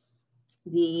 years.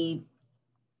 The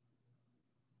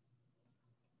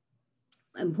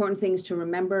important things to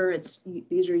remember,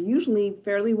 these are usually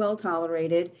fairly well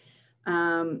tolerated.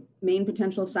 Main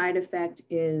potential side effect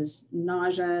is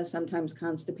nausea, sometimes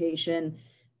constipation.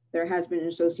 There has been an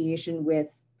association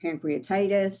with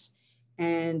pancreatitis.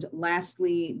 And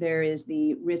lastly, there is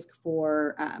the risk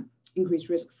for increased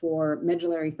risk for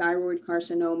medullary thyroid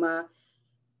carcinoma.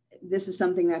 This is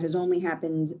something that has only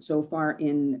happened so far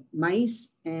in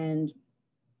mice, and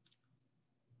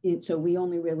so we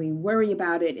only really worry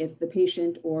about it if the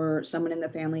patient or someone in the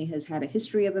family has had a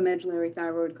history of a medullary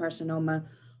thyroid carcinoma,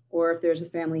 or if there's a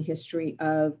family history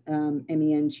of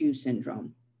MEN2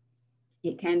 syndrome.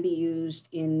 It can be used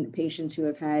in patients who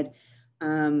have had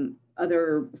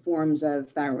other forms of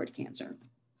thyroid cancer.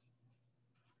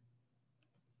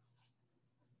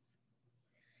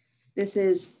 This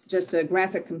is just a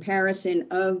graphic comparison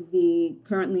of the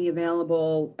currently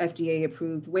available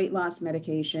FDA-approved weight loss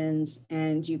medications,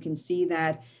 and you can see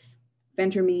that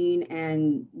phentermine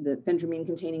and the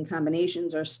phentermine-containing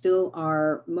combinations are still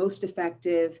our most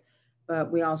effective, but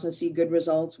we also see good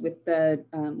results with the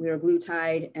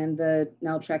liraglutide and the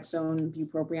naltrexone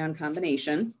bupropion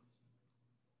combination.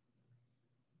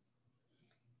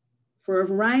 For a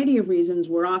variety of reasons,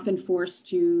 we're often forced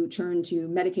to turn to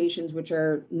medications which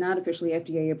are not officially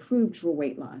FDA approved for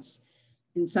weight loss.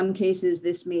 In some cases,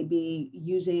 this may be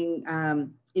using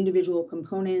individual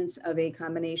components of a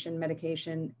combination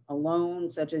medication alone,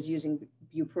 such as using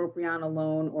bupropion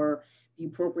alone or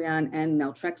bupropion and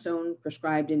naltrexone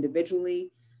prescribed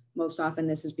individually. Most often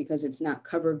this is because it's not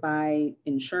covered by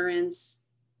insurance.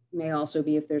 It may also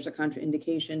be if there's a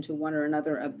contraindication to one or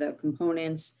another of the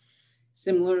components.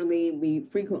 Similarly, we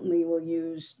frequently will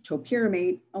use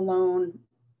topiramate alone,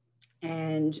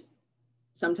 and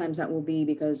sometimes that will be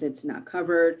because it's not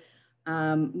covered.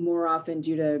 More often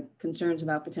due to concerns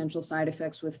about potential side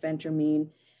effects with phentermine.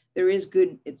 There is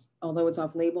good, although it's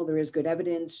off label, there is good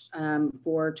evidence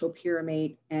for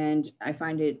topiramate, and I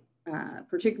find it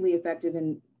particularly effective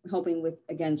in helping with,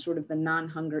 again, sort of the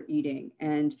non-hunger eating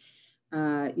and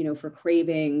for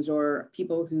cravings, or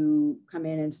people who come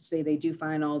in and say they do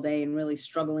fine all day and really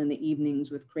struggle in the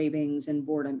evenings with cravings and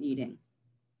boredom eating.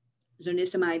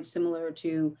 Zonisamide, similar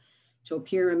to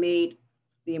topiramate.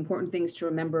 The important things to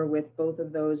remember with both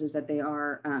of those is that they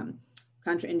are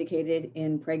contraindicated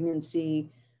in pregnancy.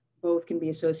 Both can be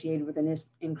associated with an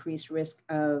increased risk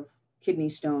of kidney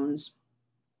stones.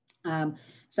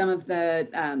 Some of the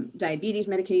diabetes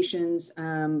medications,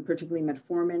 particularly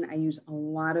metformin, I use a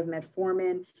lot of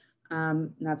metformin.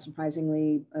 Not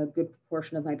surprisingly, a good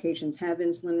proportion of my patients have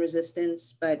insulin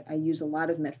resistance, but I use a lot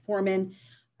of metformin.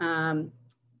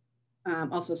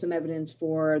 Also some evidence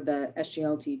for the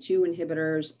SGLT2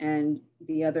 inhibitors and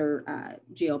the other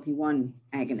GLP-1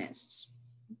 agonists.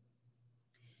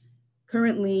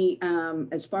 Currently,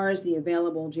 as far as the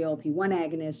available GLP-1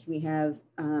 agonists, we have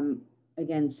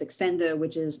again, Saxenda,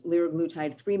 which is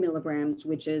liraglutide 3 milligrams,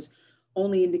 which is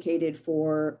only indicated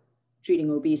for treating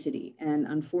obesity. And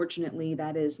unfortunately,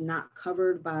 that is not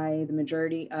covered by the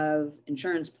majority of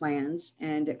insurance plans,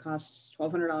 and it costs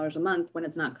 $1,200 a month when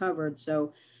it's not covered.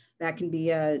 So that can be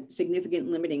a significant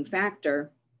limiting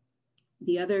factor.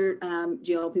 The other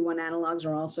GLP-1 analogs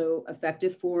are also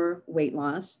effective for weight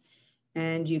loss.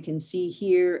 And you can see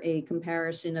here a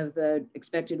comparison of the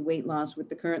expected weight loss with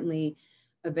the currently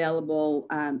available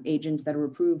agents that are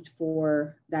approved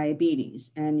for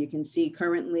diabetes. And you can see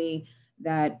currently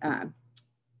that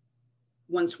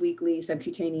once weekly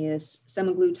subcutaneous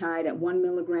semaglutide at 1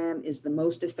 milligram is the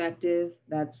most effective.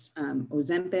 That's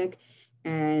Ozempic.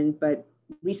 But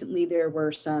recently there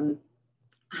were some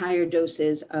higher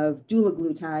doses of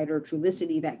dulaglutide or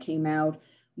Trulicity that came out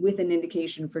with an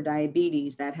indication for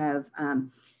diabetes that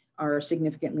are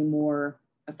significantly more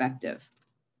effective.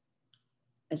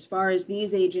 As far as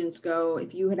these agents go,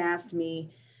 if you had asked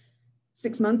me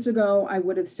 6 months ago, I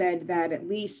would have said that at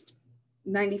least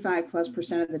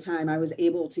 95+% of the time I was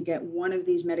able to get one of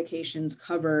these medications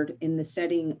covered in the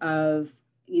setting of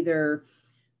either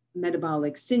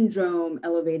metabolic syndrome,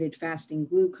 elevated fasting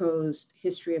glucose,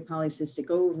 history of polycystic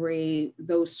ovary,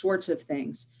 those sorts of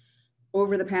things.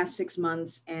 Over the past 6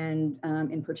 months, and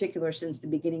in particular since the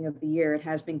beginning of the year, it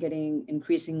has been getting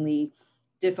increasingly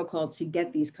difficult to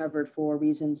get these covered for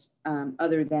reasons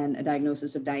other than a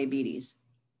diagnosis of diabetes.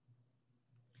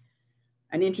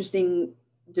 An interesting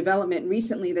development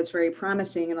recently that's very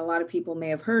promising, and a lot of people may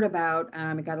have heard about,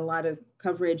 it got a lot of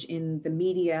coverage in the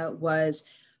media, was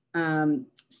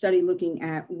study looking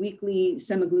at weekly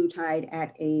semaglutide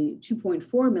at a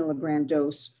 2.4 milligram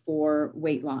dose for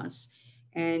weight loss.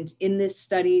 And in this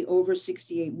study, over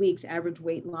 68 weeks, average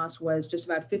weight loss was just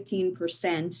about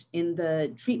 15% in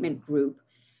the treatment group.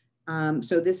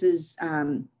 So this is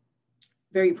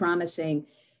very promising.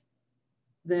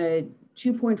 The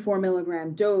 2.4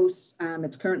 milligram dose,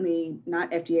 it's currently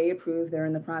not FDA approved. They're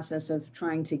in the process of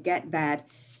trying to get that.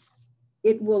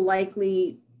 It will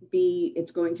likely be,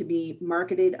 it's going to be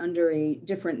marketed under a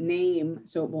different name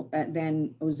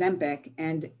than Ozempic,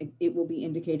 and it will be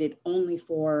indicated only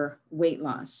for weight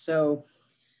loss. So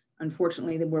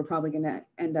unfortunately, we're probably going to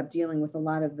end up dealing with a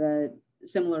lot of the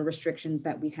similar restrictions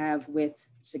that we have with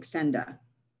Saxenda.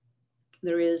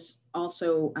 There is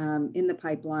also in the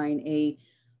pipeline a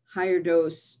higher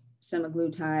dose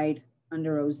semaglutide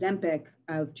under Ozempic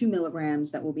of 2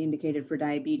 milligrams that will be indicated for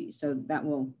diabetes. So that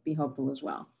will be helpful as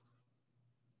well.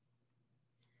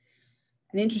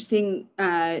 An interesting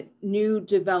new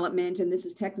development, and this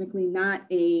is technically not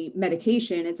a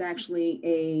medication, it's actually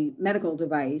a medical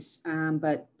device,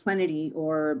 but Plenity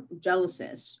or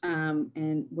Gelesis.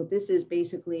 And what this is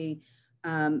basically,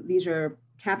 these are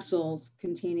capsules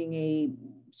containing a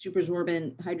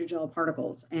supersorbent hydrogel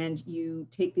particles, and you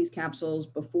take these capsules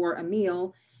before a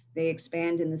meal. They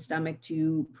expand in the stomach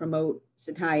to promote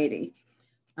satiety.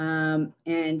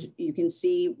 And you can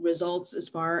see results as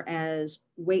far as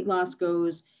weight loss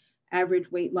goes.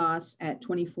 Average weight loss at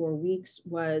 24 weeks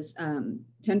was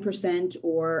 10%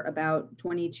 or about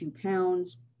 22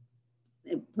 pounds.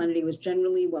 Plenity was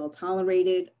generally well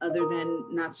tolerated, other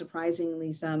than, not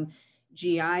surprisingly, some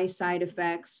GI side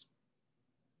effects.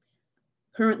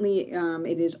 Currently,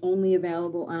 it is only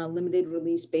available on a limited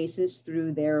release basis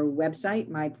through their website,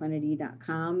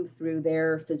 myplenity.com, through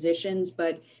their physicians,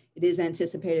 but it is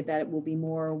anticipated that it will be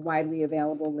more widely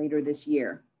available later this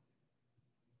year.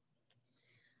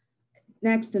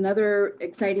 Next, another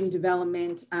exciting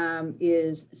development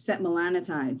is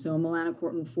setmelanotide, so a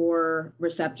melanocortin-4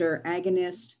 receptor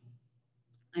agonist.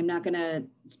 I'm not going to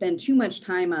spend too much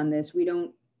time on this.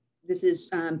 This is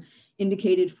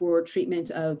indicated for treatment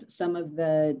of some of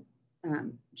the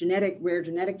rare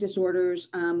genetic disorders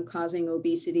causing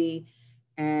obesity,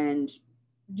 and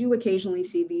do occasionally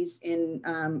see these in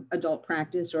adult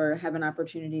practice or have an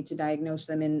opportunity to diagnose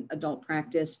them in adult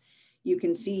practice. You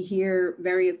can see here,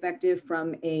 very effective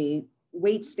from a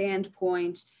weight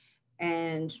standpoint,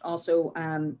 and also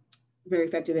very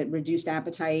effective at reduced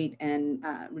appetite and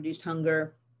reduced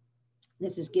hunger.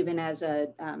 This is given as a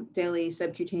daily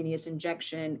subcutaneous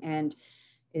injection and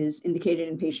is indicated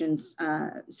in patients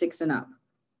 6 and up.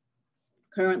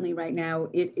 Currently, right now,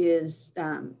 it is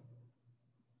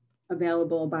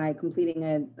available by completing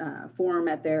a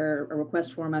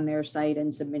request form on their site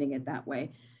and submitting it that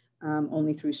way,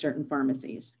 only through certain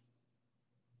pharmacies.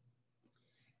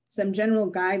 Some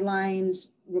general guidelines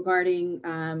regarding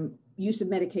use of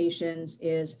medications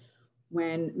is,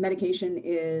 when medication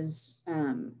is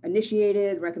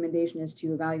initiated, recommendation is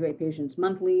to evaluate patients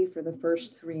monthly for the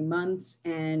first 3 months,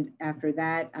 and after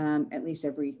that, at least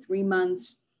every 3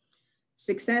 months.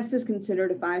 Success is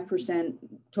considered a 5%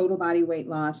 total body weight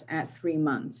loss at 3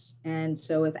 months. And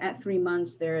so if at 3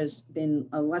 months there has been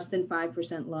a less than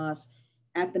 5% loss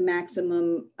at the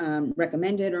maximum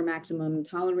recommended or maximum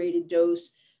tolerated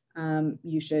dose,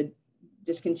 you should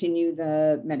discontinue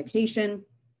the medication.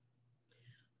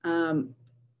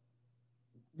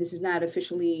 This is not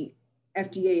officially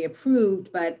FDA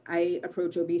approved, but I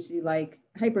approach obesity like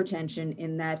hypertension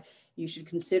in that you should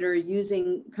consider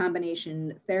using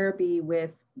combination therapy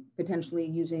with potentially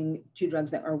using 2 drugs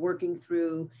that are working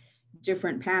through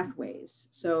different pathways.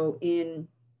 So in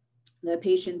The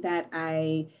patient that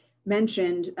I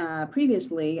mentioned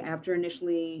previously, after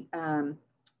initially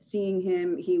seeing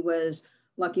him, he was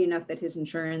lucky enough that his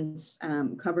insurance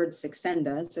covered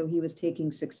Saxenda. So he was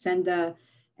taking Saxenda,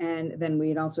 and then we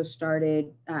had also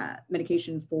started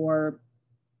medication for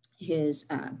his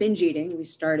binge eating. We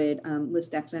started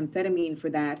lisdexamfetamine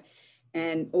for that.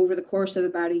 And over the course of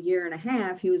about 1.5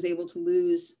 years, he was able to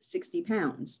lose 60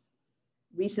 pounds.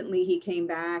 Recently, he came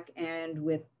back, and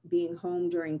with being home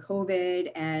during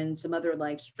COVID and some other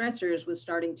life stressors, was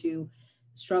starting to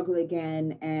struggle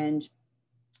again, and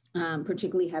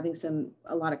particularly having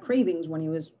a lot of cravings when he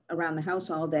was around the house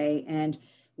all day. And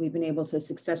we've been able to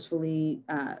successfully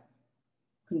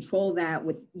control that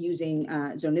with using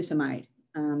zonisamide.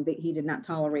 That he did not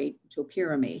tolerate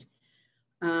topiramate.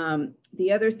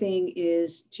 The other thing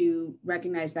is to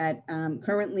recognize that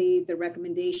currently the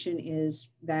recommendation is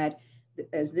that,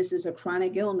 as this is a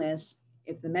chronic illness,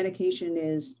 if the medication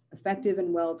is effective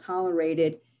and well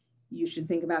tolerated, you should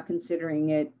think about considering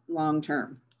it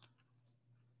long-term.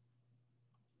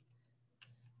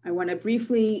 I want to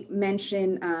briefly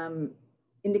mention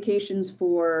indications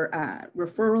for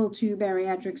referral to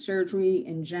bariatric surgery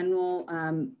in general.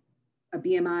 A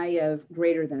BMI of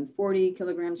greater than 40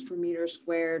 kilograms per meter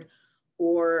squared,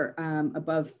 or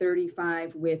above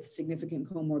 35 with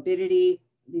significant comorbidity.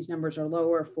 These numbers are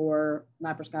lower for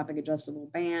laparoscopic adjustable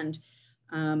band,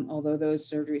 although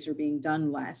those surgeries are being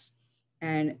done less.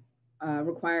 And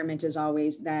requirement is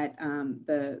always that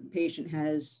the patient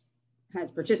has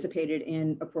participated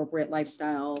in appropriate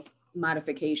lifestyle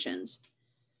modifications.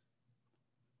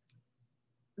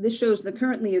 This shows the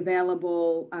currently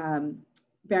available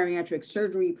bariatric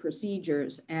surgery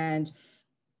procedures. And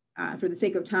for the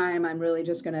sake of time, I'm really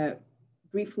just going to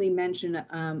briefly mention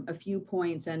a few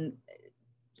points. And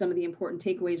some of the important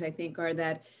takeaways, I think, are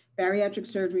that bariatric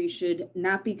surgery should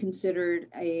not be considered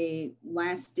a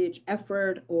last-ditch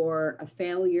effort or a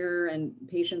failure. And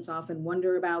patients often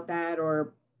wonder about that,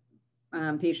 or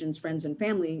patients, friends, and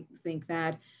family think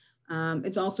that.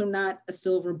 It's also not a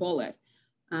silver bullet.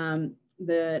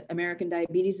 The American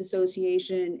Diabetes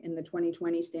Association in the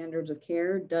 2020 Standards of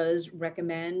Care does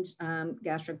recommend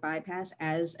gastric bypass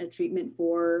as a treatment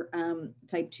for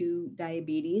type 2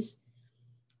 diabetes.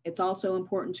 It's also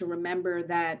important to remember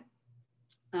that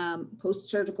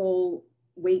post-surgical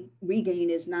weight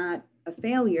regain is not a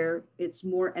failure. It's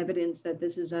more evidence that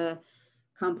this is a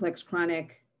complex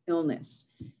chronic illness.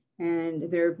 And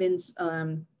there have been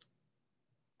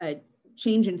a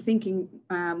change in thinking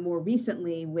more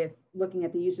recently with looking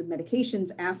at the use of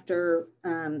medications after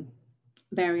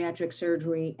bariatric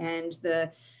surgery, and the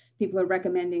people are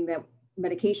recommending that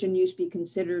medication use be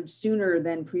considered sooner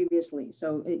than previously.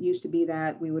 So it used to be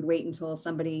that we would wait until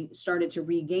somebody started to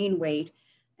regain weight,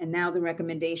 and now the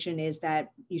recommendation is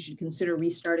that you should consider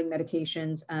restarting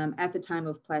medications at the time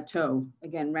of plateau,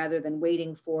 again, rather than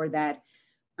waiting for that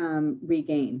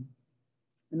regain.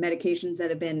 The medications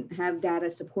that have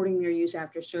data supporting their use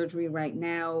after surgery right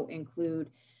now include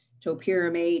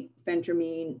topiramate,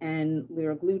 phentermine, and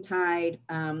liraglutide.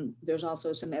 There's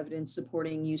also some evidence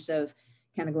supporting use of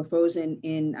canagliflozin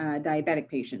in diabetic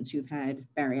patients who've had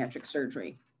bariatric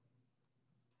surgery.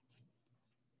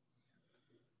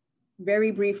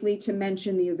 Very briefly, to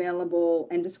mention the available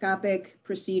endoscopic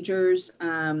procedures.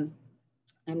 I'm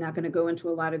not going to go into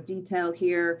a lot of detail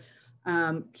here.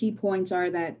 Key points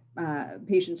are that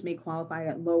patients may qualify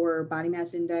at lower body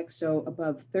mass index, so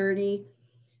above 30.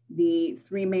 The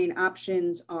three main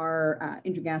options are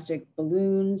intragastric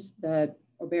balloons. The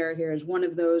Obera here is one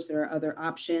of those. There are other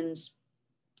options.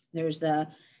 There's the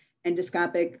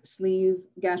endoscopic sleeve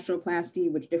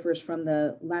gastroplasty, which differs from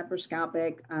the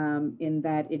laparoscopic in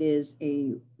that it is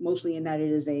a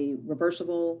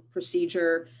reversible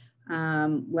procedure,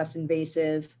 less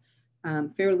invasive,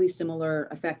 fairly similar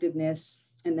effectiveness.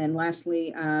 And then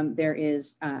lastly, there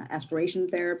is aspiration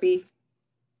therapy.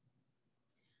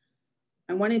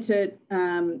 I wanted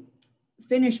to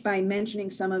finish by mentioning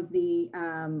some of the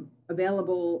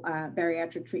available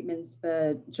bariatric treatments,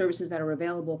 the services that are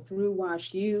available through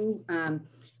WashU.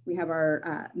 We have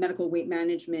our medical weight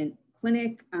management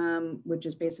clinic, which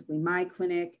is basically my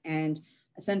clinic. And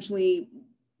essentially,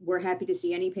 we're happy to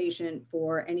see any patient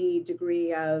for any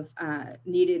degree of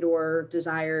needed or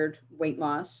desired weight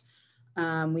loss.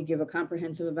 We give a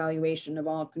comprehensive evaluation of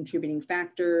all contributing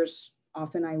factors.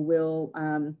 Often I will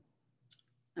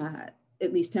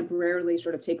at least temporarily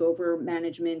sort of take over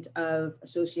management of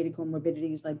associated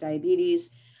comorbidities like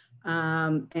diabetes.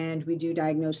 And we do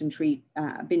diagnose and treat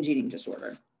binge eating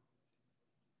disorder.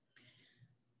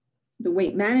 the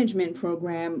weight management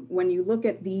program, when you look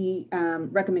at the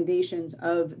recommendations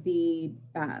of the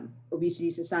Obesity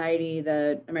Society,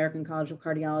 the American College of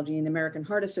Cardiology, and the American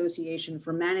Heart Association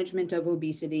for management of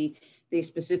obesity, they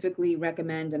specifically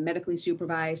recommend a medically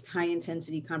supervised,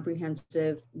 high-intensity,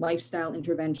 comprehensive lifestyle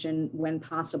intervention when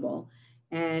possible.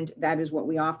 And that is what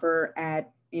we offer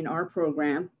in our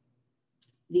program.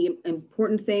 The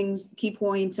important things, key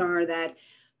points are that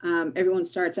everyone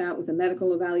starts out with a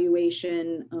medical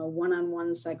evaluation, a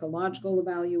one-on-one psychological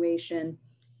evaluation.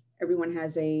 Everyone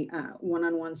has a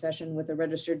one-on-one session with a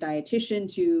registered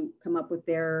dietitian to come up with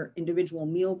their individual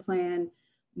meal plan,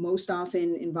 most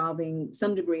often involving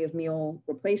some degree of meal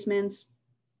replacements.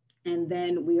 And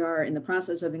then we are in the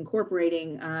process of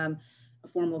incorporating a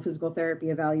formal physical therapy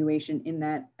evaluation in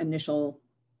that initial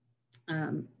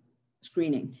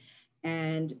screening.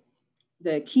 And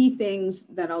the key things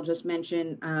that I'll just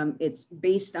mention, it's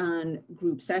based on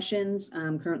group sessions.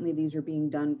 Currently, these are being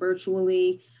done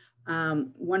virtually.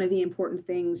 One of the important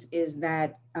things is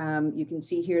that you can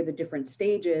see here the different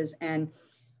stages. And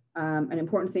an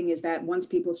important thing is that once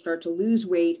people start to lose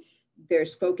weight,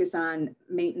 there's focus on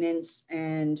maintenance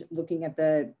and looking at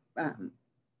the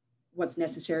what's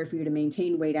necessary for you to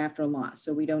maintain weight after loss.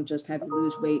 So we don't just have you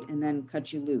lose weight and then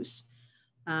cut you loose.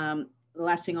 The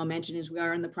last thing I'll mention is we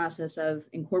are in the process of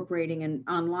incorporating an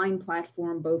online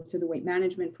platform, both to the weight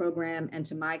management program and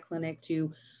to my clinic,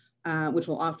 which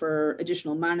will offer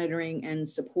additional monitoring and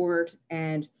support.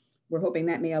 And we're hoping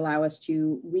that may allow us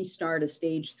to restart a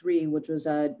stage 3, which was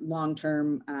a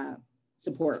long-term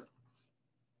support.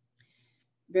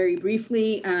 Very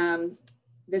briefly,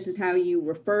 this is how you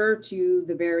refer to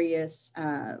the various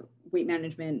weight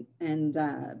management and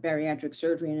bariatric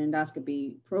surgery and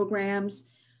endoscopy programs.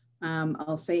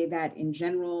 I'll say that in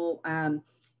general,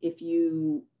 if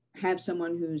you have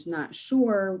someone who's not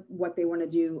sure what they want to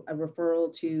do, a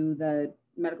referral to the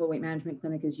medical weight management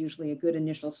clinic is usually a good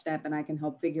initial step, and I can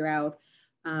help figure out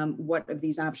what of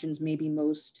these options may be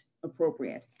most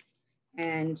appropriate.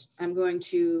 And I'm going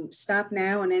to stop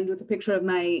now and end with a picture of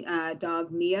my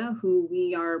dog, Mia, who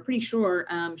we are pretty sure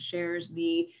shares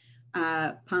the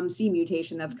POMC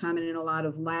mutation that's common in a lot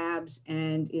of labs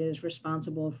and is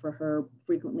responsible for her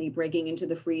frequently breaking into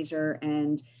the freezer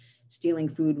and stealing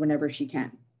food whenever she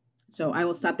can. So I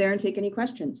will stop there and take any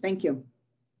questions. Thank you.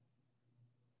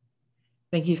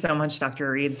 Thank you so much, Dr.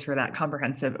 Reeds, for that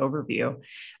comprehensive overview.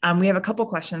 We have a couple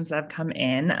questions that have come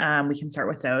in. We can start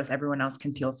with those. Everyone else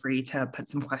can feel free to put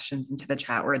some questions into the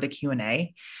chat or the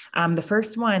Q&A. The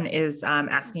first one is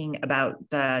asking about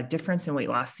the difference in weight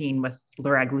loss seen with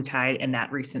liraglutide in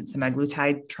that recent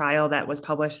semaglutide trial that was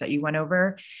published that you went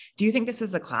over. Do you think this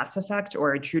is a class effect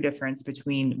or a true difference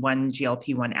between one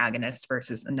GLP-1 agonist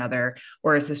versus another,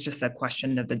 or is this just a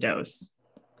question of the dose?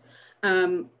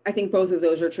 I think both of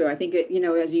those are true. I think,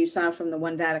 as you saw from the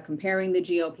one data comparing the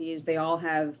GLPs, they all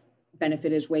have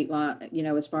benefit as weight loss,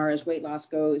 as far as weight loss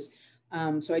goes.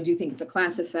 So I do think it's a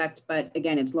class effect, but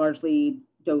again, it's largely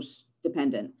dose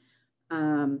dependent.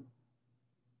 And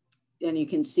you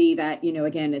can see that,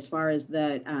 again, as far as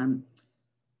the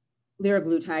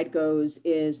liraglutide goes,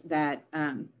 is that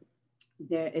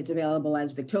it's available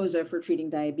as Victoza for treating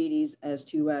diabetes as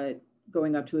to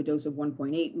going up to a dose of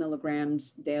 1.8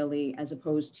 milligrams daily, as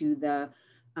opposed to the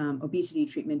obesity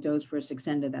treatment dose for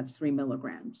Saxenda, that's 3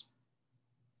 milligrams.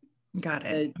 Got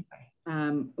it.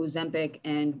 Ozempic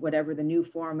and whatever the new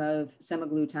form of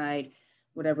semaglutide,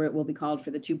 whatever it will be called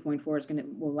for the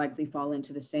 2.4, will likely fall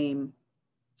into the same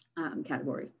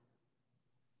category.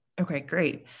 Okay,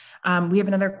 great. We have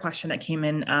another question that came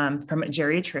in from a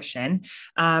geriatrician.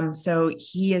 So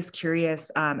he is curious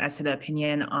as to the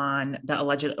opinion on the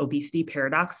alleged obesity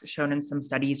paradox shown in some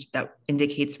studies that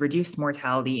indicates reduced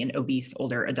mortality in obese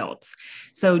older adults.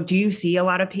 So do you see a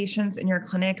lot of patients in your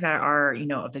clinic that are,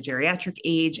 of the geriatric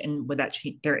age, and would that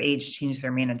their age change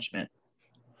their management?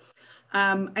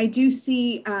 I do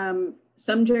see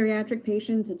some geriatric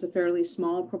patients. It's a fairly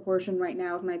small proportion right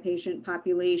now of my patient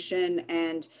population,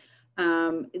 and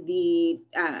the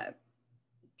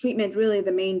treatment, really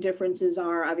the main differences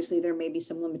are, obviously there may be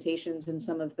some limitations in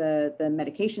some of the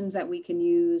medications that we can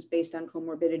use based on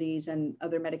comorbidities and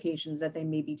other medications that they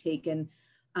may be taken.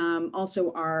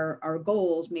 Also our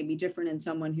goals may be different in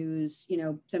someone who's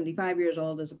 75 years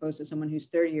old as opposed to someone who's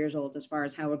 30 years old, as far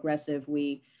as how aggressive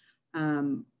we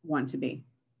want to be.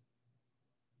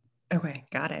 Okay,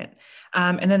 got it.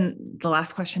 And then the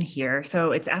last question here.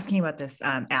 So it's asking about this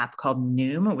app called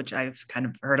Noom, which I've kind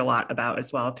of heard a lot about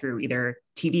as well through either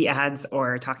TV ads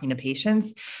or talking to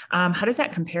patients. How does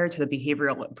that compare to the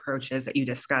behavioral approaches that you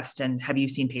discussed? And have you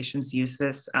seen patients use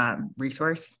this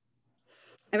resource?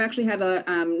 I've actually had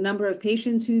a number of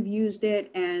patients who've used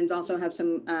it, and also have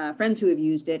some friends who have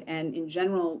used it. And in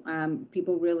general,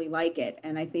 people really like it.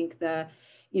 And I think the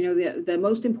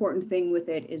most important thing with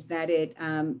it is that it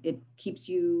keeps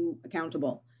you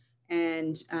accountable,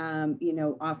 and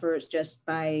offers, just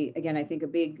by, again, I think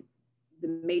the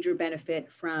major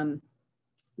benefit from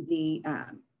the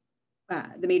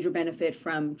major benefit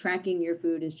from tracking your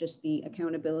food is just the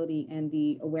accountability and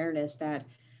the awareness that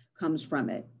comes from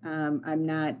it. I'm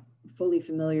not fully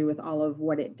familiar with all of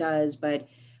what it does, but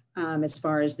as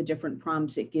far as the different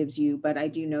prompts it gives you, but I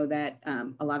do know that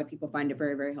a lot of people find it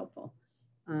very, very helpful.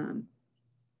 And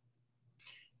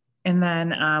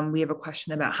then we have a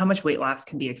question about how much weight loss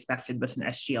can be expected with an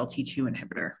SGLT2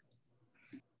 inhibitor.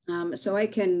 So I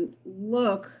can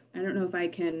look, I don't know if I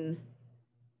can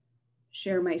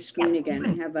share my screen again. I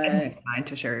have it's fine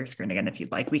to share your screen again if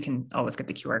you'd like. We can always get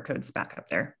the QR codes back up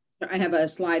there. I have a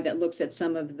slide that looks at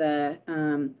some of the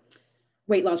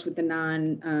weight loss with the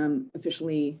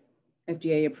non-officially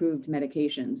FDA approved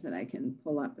medications that I can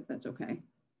pull up, if that's okay.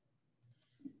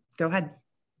 Go ahead.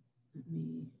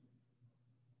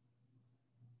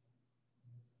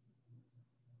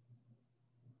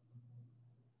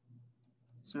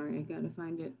 Sorry, I gotta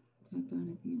find it tacked on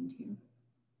at the end here.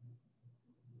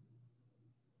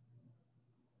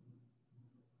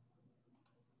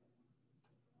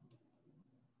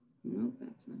 Nope,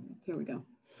 that's not it. Here we go.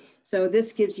 So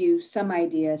this gives you some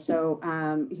idea. So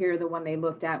here, the one they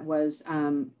looked at was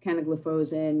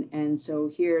canagliflozin. And so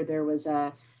here there was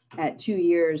at 2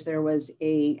 years, there was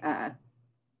a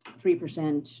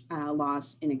 3%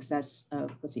 loss in excess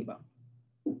of placebo.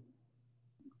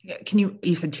 Can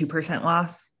you said 2%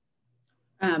 loss?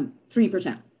 3%.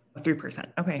 3%.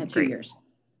 Okay, at 2 great. years.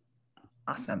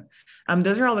 Awesome.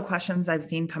 Those are all the questions I've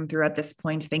seen come through at this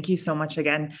point. Thank you so much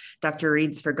again, Dr.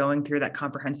 Reeds, for going through that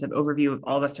comprehensive overview of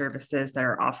all the services that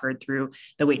are offered through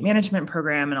the weight management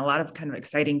program, and a lot of kind of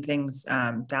exciting things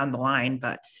down the line,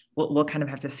 but we'll kind of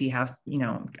have to see how,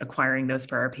 acquiring those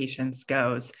for our patients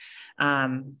goes.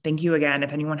 Thank you again.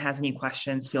 If anyone has any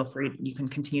questions, feel free, you can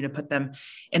continue to put them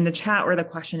in the chat or the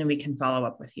question, and we can follow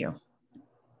up with you.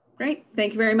 Great.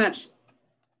 Thank you very much.